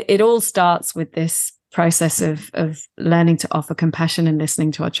 it all starts with this process of learning to offer compassion and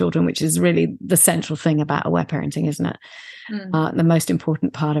listening to our children, which is really the central thing about aware parenting, isn't it? The most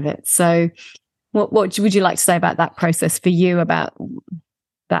important part of it. So what would you like to say about that process for you, about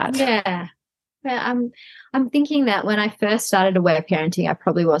that? Yeah. I'm thinking that when I first started aware parenting, I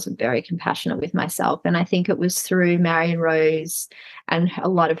probably wasn't very compassionate with myself. And I think it was through Marion Rose and a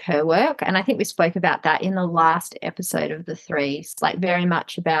lot of her work. And I think we spoke about that in the last episode of the threes, like very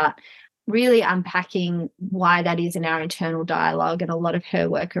much about really unpacking why that is in our internal dialogue, and a lot of her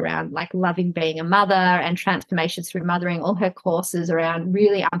work around like loving being a mother and transformations through mothering, all her courses around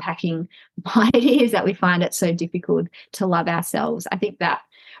really unpacking why it is that we find it so difficult to love ourselves. I think that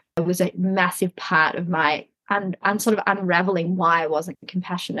was a massive part of my sort of unraveling why I wasn't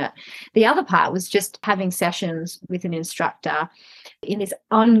compassionate. The other part was just having sessions with an instructor in this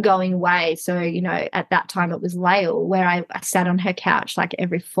ongoing way. So, you know, at that time it was Lael, where I sat on her couch like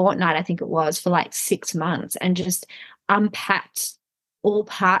every fortnight, I think it was, for like 6 months, and just unpacked all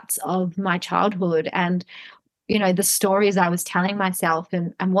parts of my childhood and, you know, the stories I was telling myself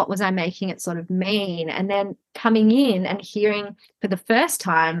and what was I making it sort of mean. And then coming in and hearing for the first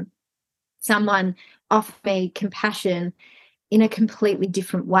time someone offer me compassion in a completely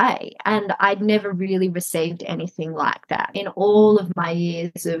different way. And I'd never really received anything like that in all of my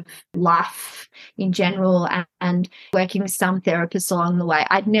years of life in general, and working with some therapists along the way.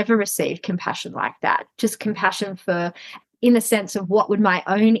 I'd never received compassion like that. Just compassion for, in the sense of what would my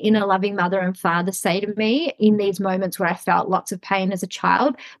own inner loving mother and father say to me in these moments where I felt lots of pain as a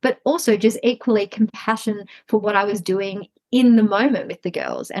child, but also just equally compassion for what I was doing in the moment with the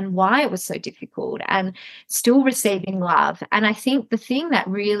girls and why it was so difficult, and still receiving love. And I think the thing that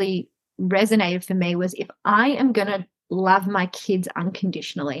really resonated for me was, if I am going to love my kids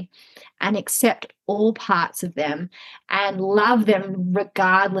unconditionally and accept all parts of them and love them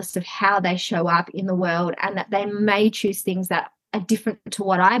regardless of how they show up in the world, and that they may choose things that are different to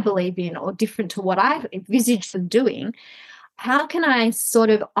what I believe in or different to what I've envisaged them doing, how can I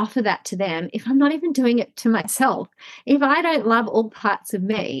sort of offer that to them if I'm not even doing it to myself? If I don't love all parts of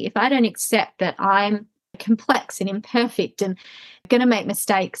me, if I don't accept that I'm complex and imperfect and going to make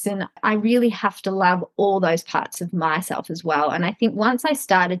mistakes, and I really have to love all those parts of myself as well. And I think once I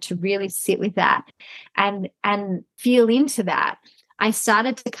started to really sit with that and feel into that, I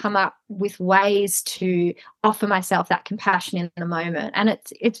started to come up with ways to offer myself that compassion in the moment. And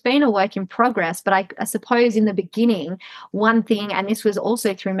it's been a work in progress, but I suppose in the beginning, one thing, and this was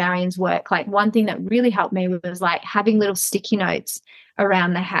also through Marion's work, like one thing that really helped me was like having little sticky notes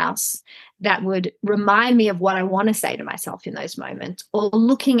around the house that would remind me of what I want to say to myself in those moments, or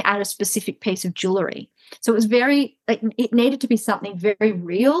looking at a specific piece of jewelry. So it was very, like, it needed to be something very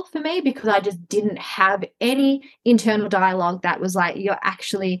real for me, because I just didn't have any internal dialogue that was like, you're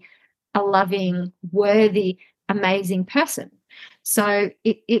actually a loving, worthy, amazing person. So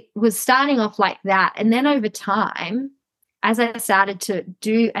it was starting off like that. And then over time, as I started to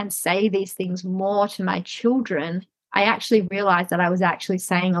do and say these things more to my children, I actually realized that I was actually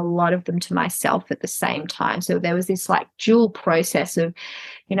saying a lot of them to myself at the same time. So there was this like dual process of,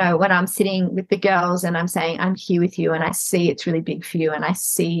 you know, when I'm sitting with the girls and I'm saying, I'm here with you and I see it's really big for you and I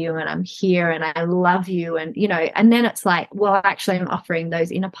see you and I'm here and I love you. And, you know, and then it's like, well, actually I'm offering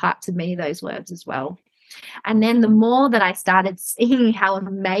those inner parts of me those words as well. And then the more that I started seeing how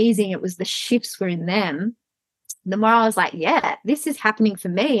amazing it was, the shifts were in them, the more I was like, yeah, this is happening for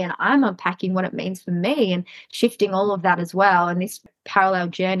me. And I'm unpacking what it means for me and shifting all of that as well. And this parallel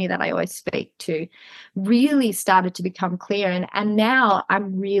journey that I always speak to really started to become clear. And now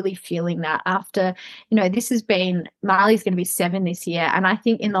I'm really feeling that after, you know, this has been, Marley's going to be 7 this year. And I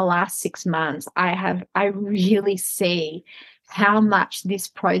think in the last 6 months, I really see how much this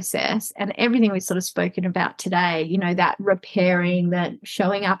process and everything we've sort of spoken about today, you know, that repairing, that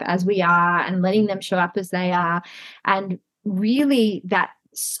showing up as we are and letting them show up as they are, and really that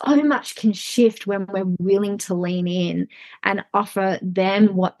so much can shift when we're willing to lean in and offer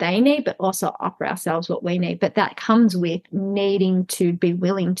them what they need, but also offer ourselves what we need. But that comes with needing to be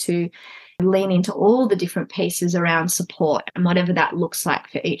willing to lean into all the different pieces around support and whatever that looks like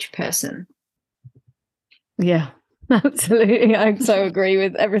for each person. Yeah. Absolutely. I so agree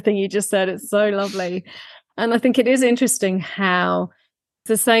with everything you just said. It's so lovely. And I think it is interesting how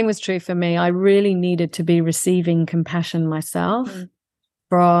the same was true for me. I really needed to be receiving compassion myself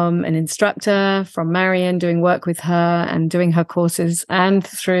from an instructor, from Marion, doing work with her and doing her courses, and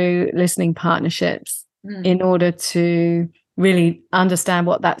through listening partnerships in order to really understand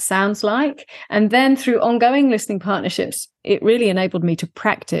what that sounds like. And then through ongoing listening partnerships, it really enabled me to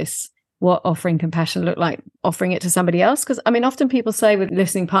practice what offering compassion looked like, offering it to somebody else. Because, I mean, often people say with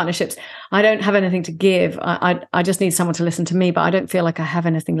listening partnerships, I don't have anything to give. I just need someone to listen to me, but I don't feel like I have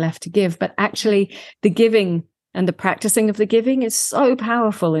anything left to give. But actually, the giving and the practicing of the giving is so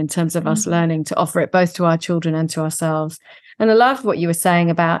powerful in terms of us learning to offer it both to our children and to ourselves. And I loved what you were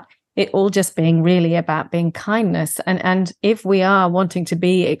saying about it all just being really about being kindness. And if we are wanting to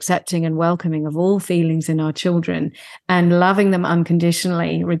be accepting and welcoming of all feelings in our children and loving them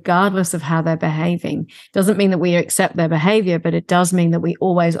unconditionally, regardless of how they're behaving, doesn't mean that we accept their behavior, but it does mean that we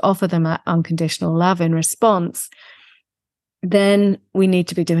always offer them that unconditional love in response, then we need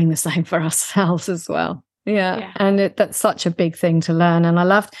to be doing the same for ourselves as well. Yeah. And that's such a big thing to learn. And I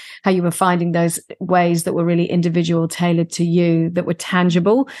loved how you were finding those ways that were really individual, tailored to you, that were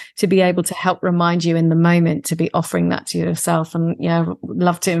tangible, to be able to help remind you in the moment to be offering that to yourself. And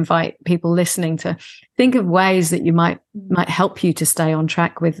love to invite people listening to think of ways that you might help you to stay on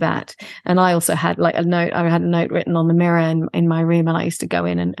track with that. And I also had I had a note written on the mirror in my room, and I used to go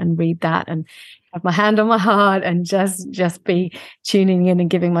in and read that and have my hand on my heart and just be tuning in and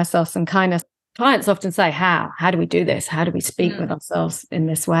giving myself some kindness. Clients often say, how do we do this? How do we speak with ourselves in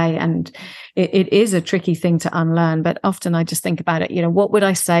this way? And it is a tricky thing to unlearn. But often I just think about it, what would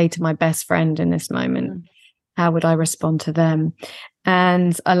I say to my best friend in this moment? How would I respond to them?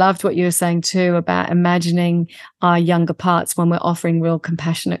 And I loved what you were saying too about imagining our younger parts when we're offering real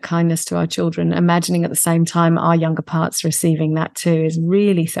compassionate kindness to our children, imagining at the same time our younger parts receiving that too is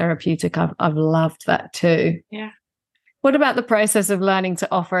really therapeutic. I've loved that too. Yeah. What about the process of learning to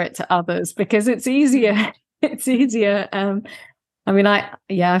offer it to others? Because it's easier. It's easier.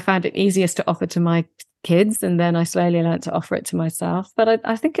 I found it easiest to offer to my kids, and then I slowly learned to offer it to myself. But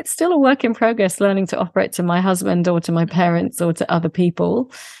I think it's still a work in progress, learning to offer it to my husband or to my parents or to other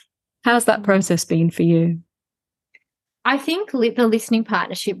people. How's that process been for you? I think the listening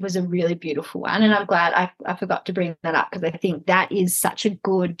partnership was a really beautiful one, and I'm glad I forgot to bring that up, because I think that is such a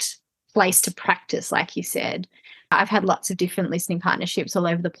good place to practice, like you said. I've had lots of different listening partnerships all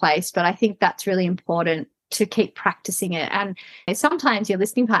over the place, but I think that's really important to keep practicing it. And sometimes your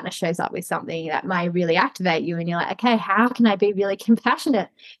listening partner shows up with something that may really activate you, and you're like, okay, how can I be really compassionate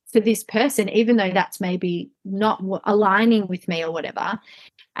for this person, even though that's maybe not aligning with me or whatever.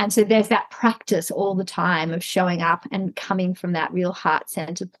 And so there's that practice all the time of showing up and coming from that real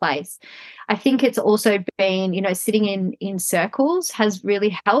heart-centered place. I think it's also been, sitting in circles has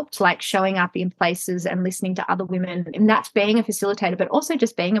really helped, like showing up in places and listening to other women. And that's being a facilitator, but also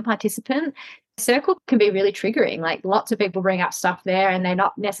just being a participant. Circle can be really triggering. Like lots of people bring up stuff there, and they're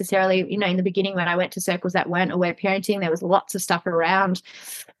not necessarily, in the beginning when I went to circles that weren't aware parenting, there was lots of stuff around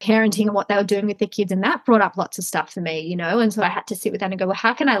parenting and what they were doing with their kids. And that brought up lots of stuff for me, and so I had to sit with that and go, well,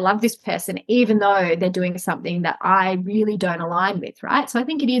 how can I love this person even though they're doing something that I really don't align with, right? So I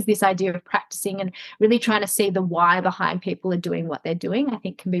think it is this idea of practicing and really trying to see the why behind people are doing what they're doing, I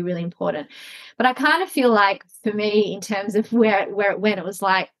think can be really important. But I kind of feel like for me, in terms of where it went, it was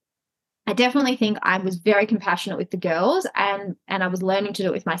like, I definitely think I was very compassionate with the girls, and I was learning to do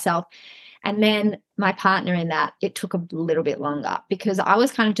it with myself. And then my partner in that, it took a little bit longer because I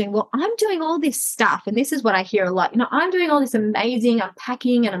was kind of doing, well, I'm doing all this stuff. And this is what I hear a lot. I'm doing all this amazing, I'm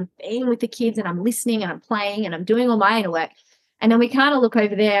packing and I'm being with the kids and I'm listening and I'm playing and I'm doing all my inner work. And then we kind of look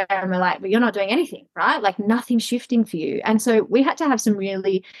over there and we're like, well, you're not doing anything, right? Like nothing's shifting for you. And so we had to have some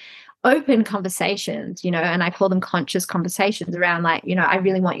really open conversations, and I call them conscious conversations around like, I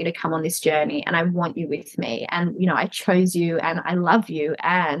really want you to come on this journey and I want you with me. And, I chose you and I love you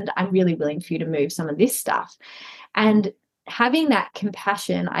and I'm really willing for you to move some of this stuff. And having that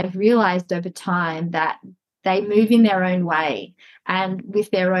compassion, I've realized over time that they move in their own way and with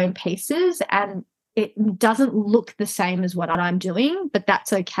their own pieces, and it doesn't look the same as what I'm doing, but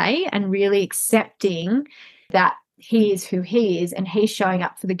that's okay. And really accepting that he is who he is and he's showing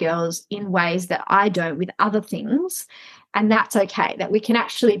up for the girls in ways that I don't with other things. And that's okay, that we can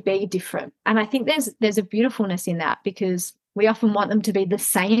actually be different. And I think there's a beautifulness in that, because we often want them to be the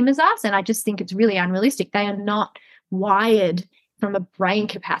same as us. And I just think it's really unrealistic. They are not wired from a brain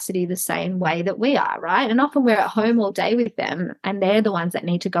capacity the same way that we are, right? And often we're at home all day with them and they're the ones that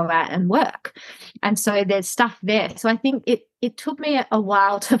need to go out and work. And so there's stuff there. So I think it took me a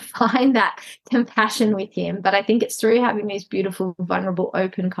while to find that compassion with him, but I think it's through having these beautiful, vulnerable,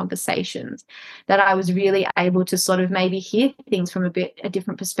 open conversations that I was really able to sort of maybe hear things from a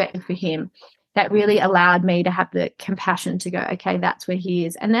different perspective for him, that really allowed me to have the compassion to go, okay, that's where he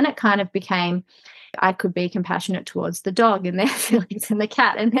is. And then it kind of became, I could be compassionate towards the dog and their feelings and the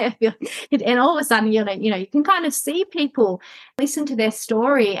cat and their feelings. And all of a sudden, you can kind of see people, listen to their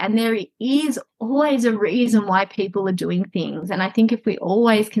story, and there is always a reason why people are doing things. And I think if we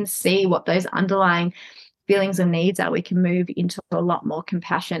always can see what those underlying feelings and needs are, we can move into a lot more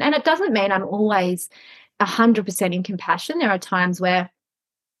compassion. And it doesn't mean I'm always 100% in compassion. There are times where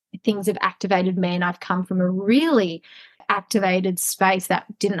things have activated me and I've come from a really activated space that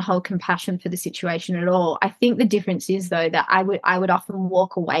didn't hold compassion for the situation at all. I think the difference is, though, that I would often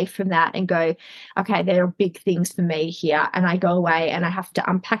walk away from that and go, okay, there are big things for me here, and I go away and I have to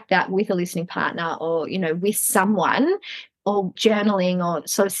unpack that with a listening partner or with someone, or journaling, or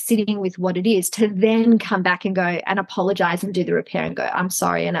sort of sitting with what it is, to then come back and go and apologize and do the repair and go, I'm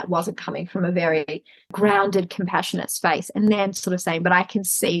sorry, and it wasn't coming from a very grounded, compassionate space. And then sort of saying, but I can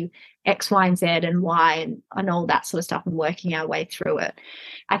see X, Y, and Z and Y and all that sort of stuff, and working our way through it.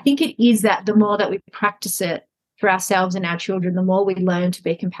 I think it is that the more that we practice it for ourselves and our children, the more we learn to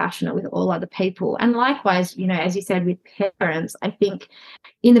be compassionate with all other people. And likewise, as you said, with parents, I think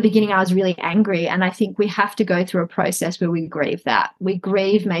in the beginning I was really angry, and I think we have to go through a process where we grieve that. We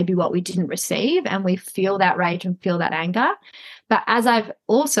grieve maybe what we didn't receive, and we feel that rage and feel that anger. But as I've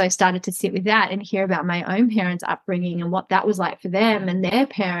also started to sit with that and hear about my own parents' upbringing and what that was like for them and their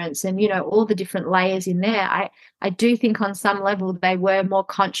parents, and all the different layers in there, I do think on some level they were more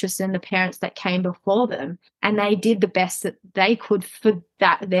conscious than the parents that came before them, and they did the best that they could for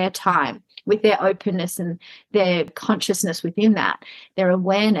their time, with their openness and their consciousness within that, their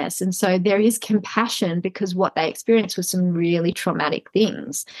awareness. And so there is compassion because what they experienced was some really traumatic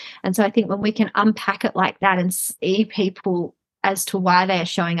things. And so I think when we can unpack it like that and see people as to why they are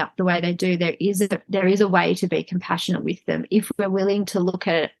showing up the way they do, there is a way to be compassionate with them if we're willing to look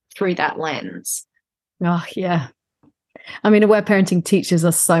at it through that lens. Oh, yeah. I mean, aware parenting teaches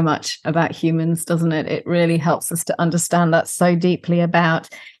us so much about humans, doesn't it? It really helps us to understand that so deeply, about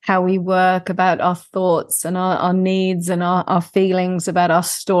how we work, about our thoughts and our needs and our feelings, about our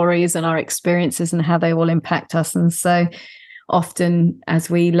stories and our experiences and how they all impact us. And so often as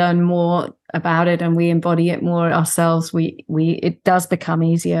we learn more about it and we embody it more ourselves, it does become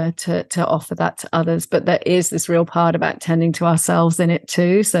easier to offer that to others. But there is this real part about tending to ourselves in it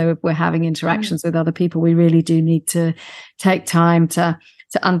too. So if we're having interactions with other people, we really do need to take time to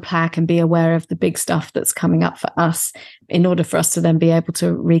unpack and be aware of the big stuff that's coming up for us in order for us to then be able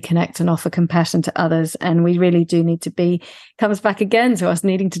to reconnect and offer compassion to others. And we really do need to comes back again to us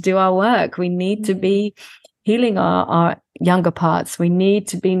needing to do our work. We need to be healing our younger parts. We need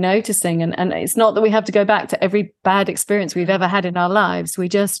to be noticing, and it's not that we have to go back to every bad experience we've ever had in our lives.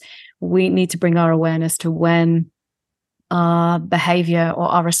 We need to bring our awareness to when our behavior or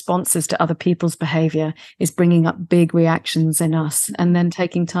our responses to other people's behavior is bringing up big reactions in us, and then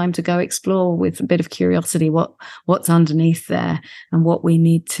taking time to go explore with a bit of curiosity what's underneath there and what we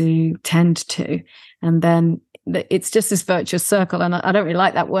need to tend to. And then it's just this virtuous circle, and I don't really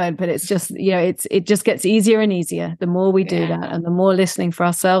like that word, but it's just, it just gets easier and easier the more we do that, and the more listening for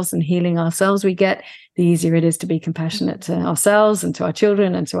ourselves and healing ourselves we get, the easier it is to be compassionate to ourselves and to our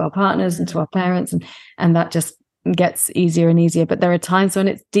children and to our partners and to our parents, and that just gets easier and easier, but there are times when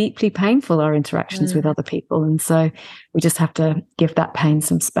it's deeply painful, our interactions with other people. And so we just have to give that pain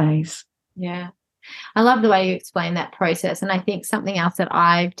some space. Yeah. I love the way you explain that process. And I think something else that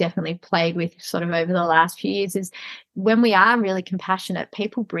I've definitely played with sort of over the last few years is when we are really compassionate,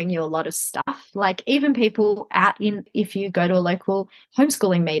 people bring you a lot of stuff. Like even people if you go to a local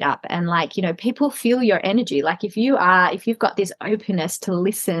homeschooling meetup and like, you know, people feel your energy. Like if you've got this openness to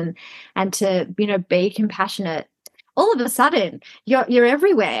listen and to, you know, be compassionate, all of a sudden you're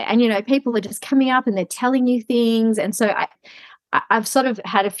everywhere. And, you know, people are just coming up and they're telling you things. And so I've sort of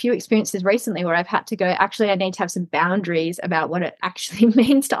had a few experiences recently where I've had to go, actually, I need to have some boundaries about what it actually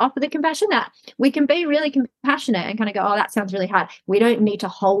means to offer the compassion. That we can be really compassionate and kind of go, oh, that sounds really hard. We don't need to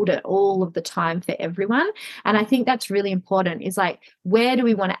hold it all of the time for everyone. And I think that's really important, is like, where do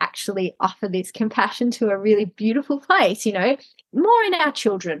we want to actually offer this compassion to a really beautiful place, you know? More in our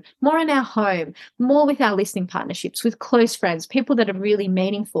children, more in our home, more with our listening partnerships, with close friends, people that are really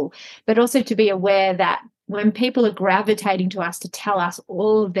meaningful, but also to be aware that when people are gravitating to us to tell us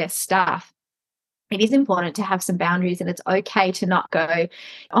all of their stuff, it is important to have some boundaries, and it's okay to not go,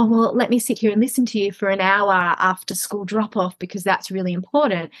 oh, well, let me sit here and listen to you for an hour after school drop off because that's really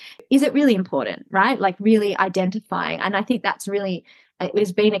important. Is it really important, right? Like really identifying. And I think that's really, it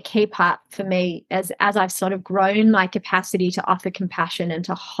has been a key part for me as I've sort of grown my capacity to offer compassion and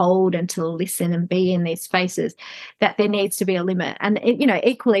to hold and to listen and be in these spaces, that there needs to be a limit. And, you know,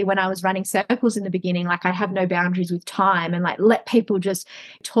 equally when I was running circles in the beginning, like I have no boundaries with time and like let people just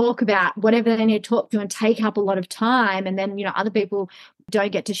talk about whatever they need to talk to and take up a lot of time. And then, you know, other people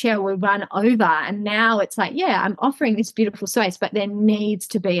don't get to share, we run over. And now it's like, yeah, I'm offering this beautiful space, but there needs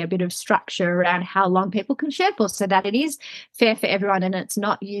to be a bit of structure around how long people can share for so that it is fair for everyone and it's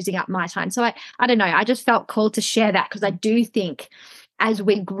not using up my time. So I don't know, I just felt called to share that because I do think as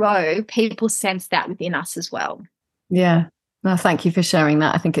we grow, people sense that within us as well. Yeah. Well, thank you for sharing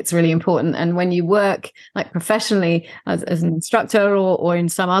that. I think it's really important. And when you work like professionally as an instructor or in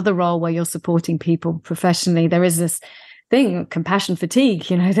some other role where you're supporting people professionally, there is this thing, compassion fatigue,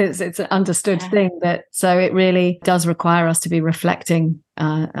 you know, it's an understood thing, that so it really does require us to be reflecting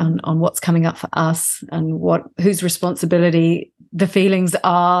on what's coming up for us and whose responsibility the feelings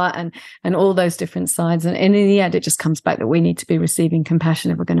are and all those different sides. And in the end, it just comes back that we need to be receiving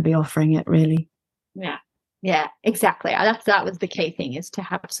compassion if we're going to be offering it, really. Yeah, exactly. That was the key thing, is to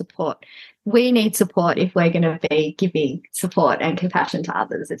have support. We need support if we're going to be giving support and compassion to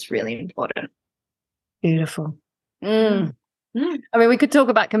others. It's really important. Beautiful. I mean, we could talk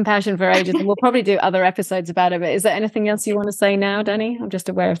about compassion for ages and we'll probably do other episodes about it, but is there anything else you want to say now, Danni? I'm just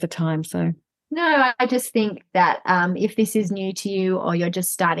aware of the time, so. No, I just think that if this is new to you or you're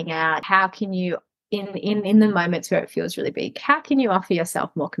just starting out, how can you, in the moments where it feels really big, how can you offer yourself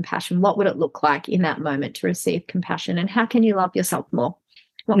more compassion? What would it look like in that moment to receive compassion? And how can you love yourself more?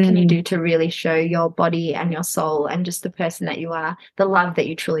 What can you do to really show your body and your soul and just the person that you are, the love that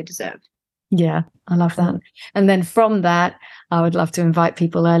you truly deserve? Yeah, I love that. And then from that, I would love to invite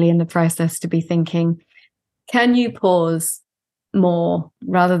people early in the process to be thinking, can you pause more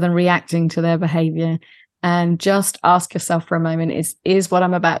rather than reacting to their behavior, and just ask yourself for a moment, is what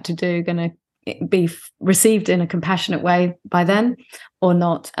I'm about to do going to be received in a compassionate way by them or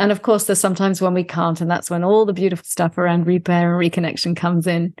not? And of course, there's sometimes when we can't, and that's when all the beautiful stuff around repair and reconnection comes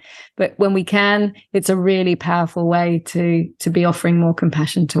in. But when we can, it's a really powerful way to be offering more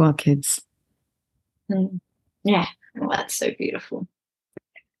compassion to our kids. Yeah, well, that's so beautiful.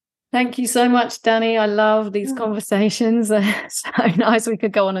 Thank you so much, Danni. I love these conversations. They're so nice. We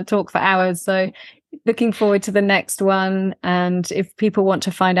could go on and talk for hours. So looking forward to the next one. And if people want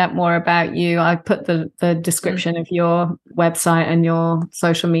to find out more about you, I put the description of your website and your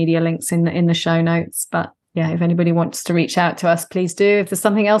social media links in the show notes. But yeah, if anybody wants to reach out to us, please do. If there's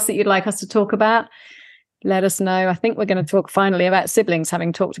something else that you'd like us to talk about, let us know. I think we're going to talk finally about siblings,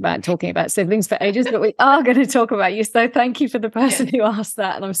 having talking about siblings for ages, but we are going to talk about you. So thank you for the person who asked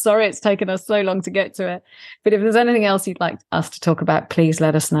that. And I'm sorry it's taken us so long to get to it. But if there's anything else you'd like us to talk about, please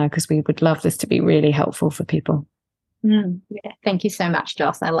let us know, because we would love this to be really helpful for people. Yeah, thank you so much,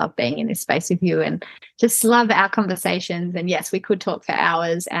 Joss. I love being in this space with you and just love our conversations. And yes, we could talk for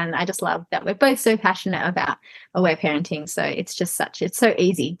hours. And I just love that we're both so passionate about aware parenting. So it's so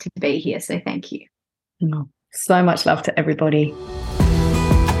easy to be here. So thank you. So much love to everybody.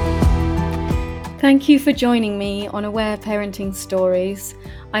 Thank you for joining me on Aware Parenting Stories.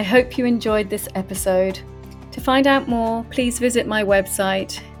 I hope you enjoyed this episode. To find out more, please visit my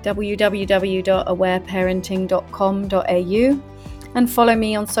website www.awareparenting.com.au and follow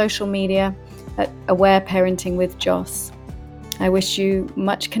me on social media at Aware Parenting with Joss. I wish you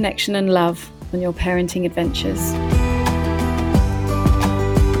much connection and love. on your parenting adventures.